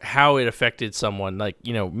 how it affected someone. Like,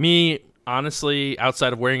 me, honestly,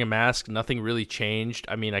 outside of wearing a mask, nothing really changed.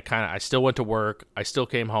 I mean, I still went to work. I still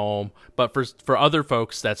came home. But for other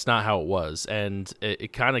folks, that's not how it was. And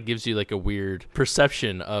it kind of gives you, like, a weird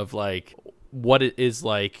perception of, like, what it is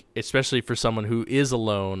like, especially for someone who is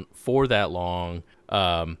alone for that long.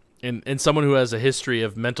 And someone who has a history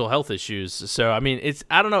of mental health issues. So, I mean,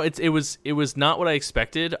 I don't know. It was not what I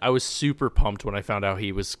expected. I was super pumped when I found out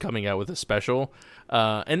he was coming out with a special.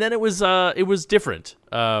 And then it was different.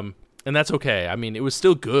 And that's okay. I mean, it was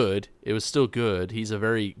still good. He's a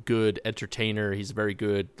very good entertainer. He's a very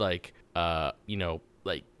good, like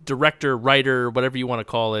director, writer, whatever you want to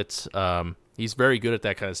call it. He's very good at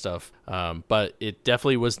that kind of stuff. But it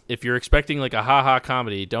definitely was, if you're expecting like a ha-ha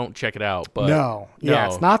comedy, don't check it out. But no,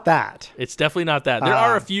 it's not that. It's definitely not that. There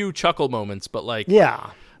are a few chuckle moments, but like...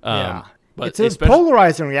 But it's a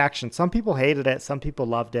polarizing reaction. Some people hated it. Some people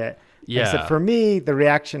loved it. Yeah. Like I said, for me, the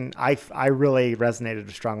reaction, I really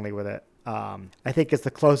resonated strongly with it. I think it's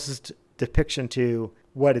the closest depiction to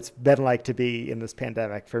what it's been like to be in this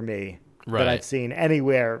pandemic for me that I've seen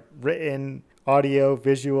anywhere, written, audio,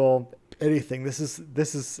 visual, anything. This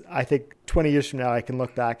is I think 20 years from now I can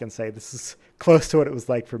look back and say this is close to what it was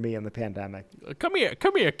like for me in the pandemic. Come here,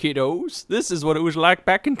 kiddos. This is what it was like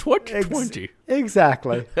back in 2020.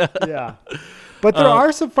 Exactly. Yeah. But there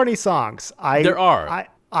are some funny songs. There are.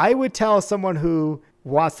 I would tell someone who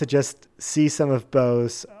wants to just see some of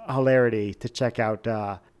Bo's hilarity to check out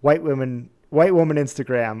White Woman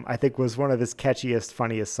Instagram. I think was one of his catchiest,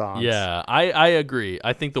 funniest songs. Yeah, I agree.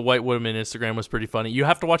 I think the White Woman Instagram was pretty funny. You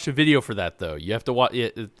have to watch a video for that though. You have to watch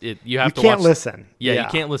it. You can't listen. Yeah, you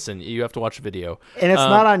can't listen. You have to watch a video. And it's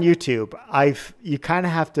not on YouTube. You kind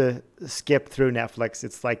of have to skip through Netflix.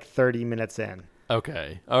 It's like 30 minutes in.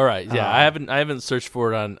 Okay. All right. Yeah, I haven't searched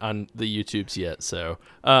for it on the YouTubes yet. So,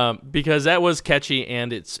 because that was catchy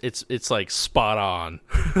and it's like spot on,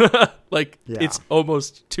 It's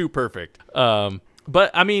almost too perfect.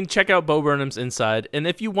 But I mean, check out Bo Burnham's Inside, and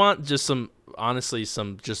if you want just some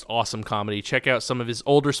just awesome comedy, check out some of his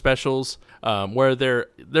older specials, where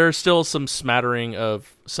there's still some smattering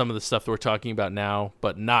of some of the stuff that we're talking about now,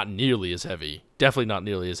 but not nearly as heavy. Definitely not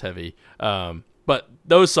nearly as heavy. But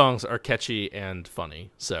those songs are catchy and funny.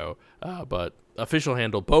 So, but official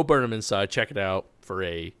handle, Bo Burnham Inside. Check it out for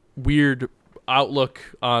a weird outlook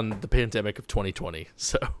on the pandemic of 2020.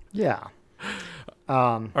 So, yeah.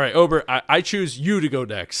 All right, Ober, I choose you to go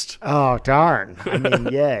next. Oh, darn. I mean,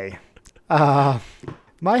 yay.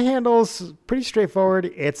 My handle's pretty straightforward.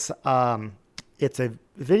 It's a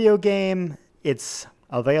video game. It's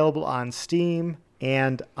available on Steam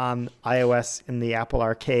and on iOS in the Apple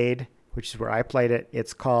Arcade, which is where I played it.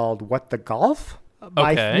 It's called What the Golf?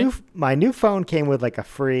 My new phone came with like a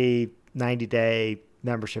free 90-day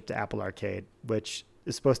membership to Apple Arcade, which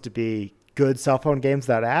is supposed to be good cell phone games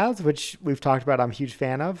without ads, which we've talked about. I'm a huge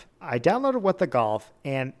fan of. I downloaded What the Golf,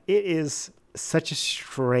 and it is such a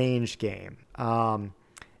strange game. It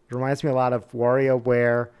reminds me a lot of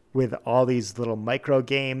WarioWare with all these little micro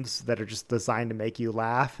games that are just designed to make you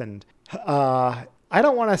laugh. And I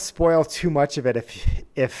don't want to spoil too much of it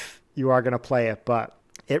if you are going to play it, but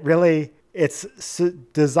it's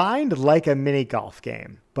designed like a mini golf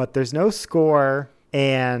game, but there's no score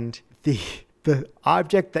and the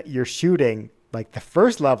object that you're shooting, like the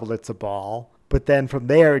first level, it's a ball, but then from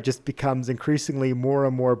there it just becomes increasingly more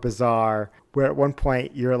and more bizarre. Where at one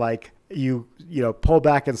point you're like, you pull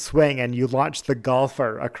back and swing, and you launch the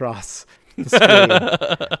golfer across the screen.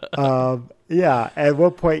 Yeah, at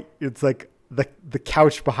one point it's like the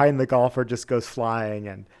couch behind the golfer just goes flying,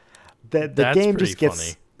 and the game just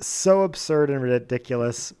gets so absurd and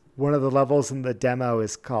ridiculous. One of the levels in the demo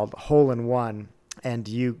is called Hole in One, and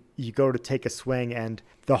you go to take a swing, and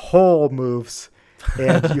the hole moves,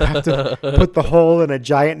 and you have to put the hole in a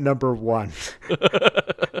giant number 1.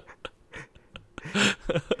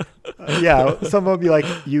 Yeah, some of them be like,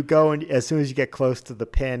 you go, and as soon as you get close to the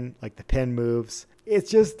pin, like the pin moves.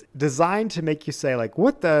 It's just designed to make you say, like,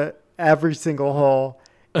 what the every single hole.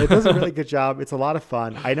 It does a really good job. It's a lot of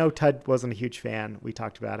fun. I know Tud wasn't a huge fan. We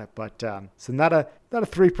talked about it, but so not a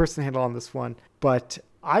 3-person handle on this one, but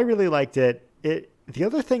I really liked it. The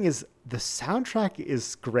other thing is the soundtrack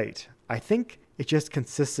is great. I think it just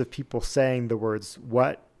consists of people saying the words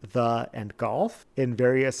what, the, and golf in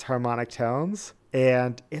various harmonic tones.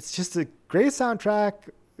 And it's just a great soundtrack,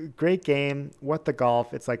 great game. What the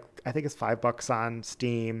golf? It's like, I think it's $5 on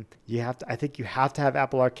Steam. I think you have to have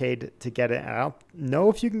Apple Arcade to get it. And I don't know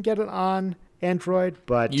if you can get it on Android,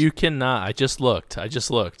 but you cannot. I just looked.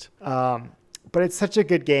 But it's such a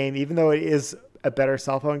good game, even though it is a better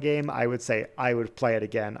cell phone game. I would say I would play it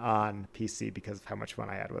again on PC because of how much fun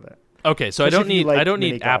I had with it. Okay, so I don't need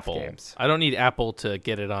Apple. Games. I don't need Apple to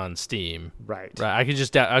get it on Steam. Right. I can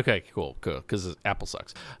just okay, cool, because Apple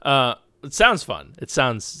sucks. It sounds fun. It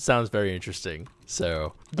sounds very interesting.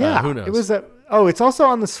 So yeah, who knows? It was it's also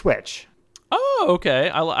on the Switch. Oh, okay.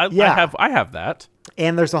 I have that.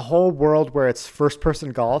 And there's a whole world where it's first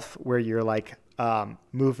person golf, where you're like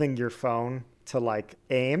moving your phone to like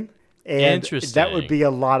aim. And interesting. That would be a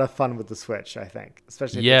lot of fun with the Switch, I think,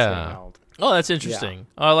 especially if it's handheld. Oh, that's interesting. Yeah.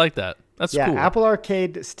 Oh, I like that. That's cool. Yeah, Apple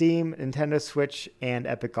Arcade, Steam, Nintendo Switch, and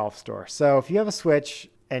Epic Golf Store. So if you have a Switch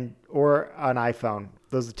or an iPhone,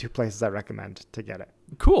 those are the 2 places I recommend to get it.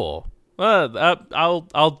 Cool.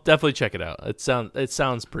 I'll definitely check it out. It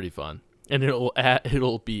sounds pretty fun, and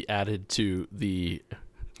it'll be added to the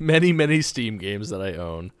many Steam games that I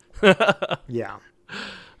own. Yeah.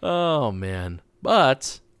 Oh man.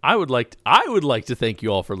 But I would like to thank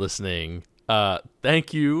you all for listening.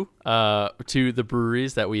 Thank you to the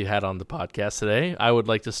breweries that we had on the podcast today. I would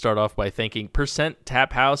like to start off by thanking Percent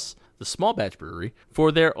Tap House, the small batch brewery,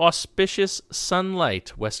 for their auspicious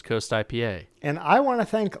Sunlight West Coast IPA. And I want to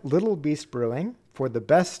thank Little Beast Brewing for the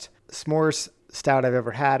best s'mores stout I've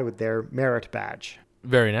ever had with their merit badge.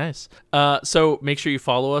 Very nice. So make sure you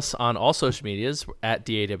follow us on all social medias at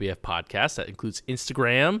DAWF Podcast. That includes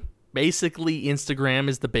Instagram. Basically, Instagram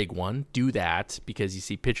is the big one. Do that because you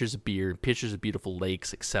see pictures of beer, pictures of beautiful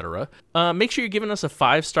lakes, etc. Make sure you're giving us a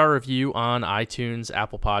 5-star review on iTunes,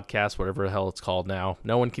 Apple Podcasts, whatever the hell it's called now.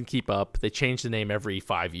 No one can keep up. They change the name every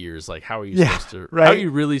 5 years. Like, how are you supposed to? Right? How are you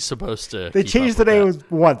really supposed to? They changed the name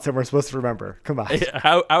once, and we're supposed to remember. Come on.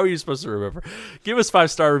 How are you supposed to remember? Give us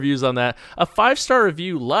 5-star reviews on that. A 5-star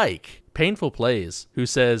review like Painful Plays, who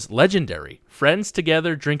says, legendary. Friends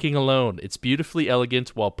together, drinking alone. It's beautifully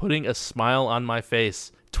elegant while putting a smile on my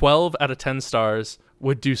face. 12 out of 10 stars.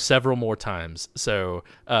 Would do several more times. So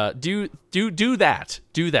do that.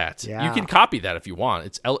 Do that. Yeah. You can copy that if you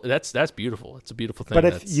want. That's beautiful. It's a beautiful thing. But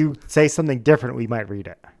if you say something different, we might read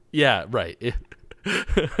it. Yeah, right.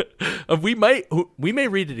 We may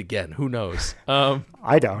read it again. Who knows?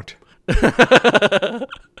 I don't.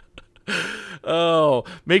 Oh,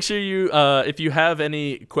 make sure you, if you have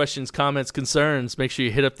any questions, comments, concerns, make sure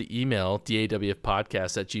you hit up the email,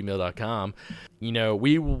 dawfpodcast@gmail.com. You know,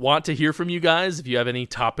 we want to hear from you guys. If you have any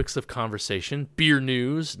topics of conversation, beer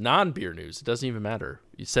news, non-beer news, it doesn't even matter.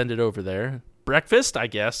 You send it over there. Breakfast, I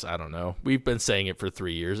guess. I don't know. We've been saying it for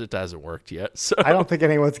 3 years. It hasn't worked yet. So I don't think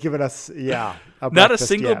anyone's given us, not a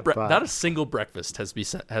single breakfast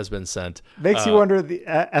has been sent. Makes you wonder the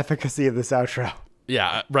efficacy of this outro.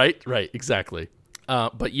 Yeah, right, exactly.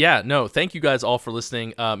 But yeah, no, thank you guys all for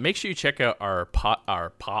listening. Make sure you check out our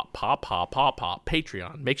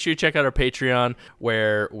Patreon. Make sure you check out our Patreon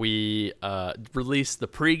where we release the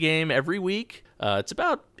pregame every week. It's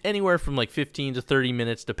about anywhere from like 15 to 30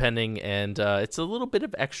 minutes depending, and it's a little bit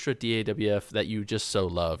of extra DAWF that you just so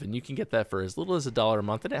love, and you can get that for as little as $1 a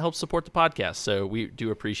month, and it helps support the podcast. So we do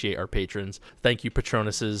appreciate our patrons. Thank you,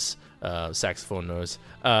 Patronuses, saxophone noise.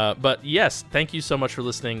 But yes, thank you so much for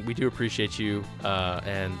listening. We do appreciate you.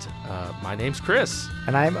 And my name's Chris,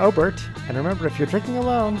 and I'm Obert. And remember, if you're drinking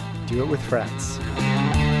alone, do it with friends.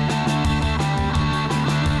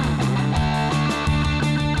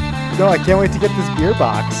 No, I can't wait to get this beer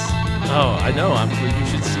box. Oh, I know. You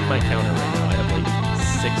should see my counter right now. I have like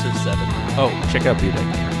 6 or 7. Oh, check out beer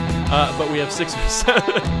deck. But we have 6 or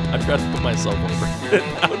 7. I've got to put myself over in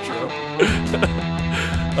outro.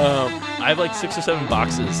 I have like 6 or 7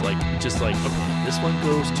 boxes, like just like, okay, this one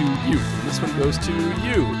goes to you, and this one goes to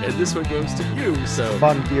you, and this one goes to you. So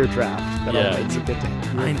Fun beer draft. That'll Yeah, make you get to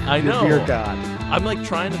I your know. beer god. I'm like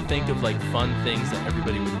trying to think of like fun things that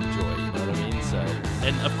everybody would enjoy. You know what I mean? So,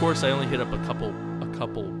 and of course, I only hit up a couple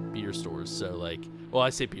beer stores. So like, well, I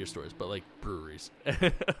say beer stores, but like breweries,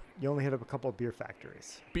 You only hit up a couple of beer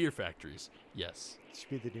factories. beer factories. Yes. Should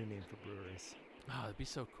be the new name for breweries. Oh, that'd be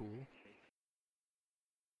so cool.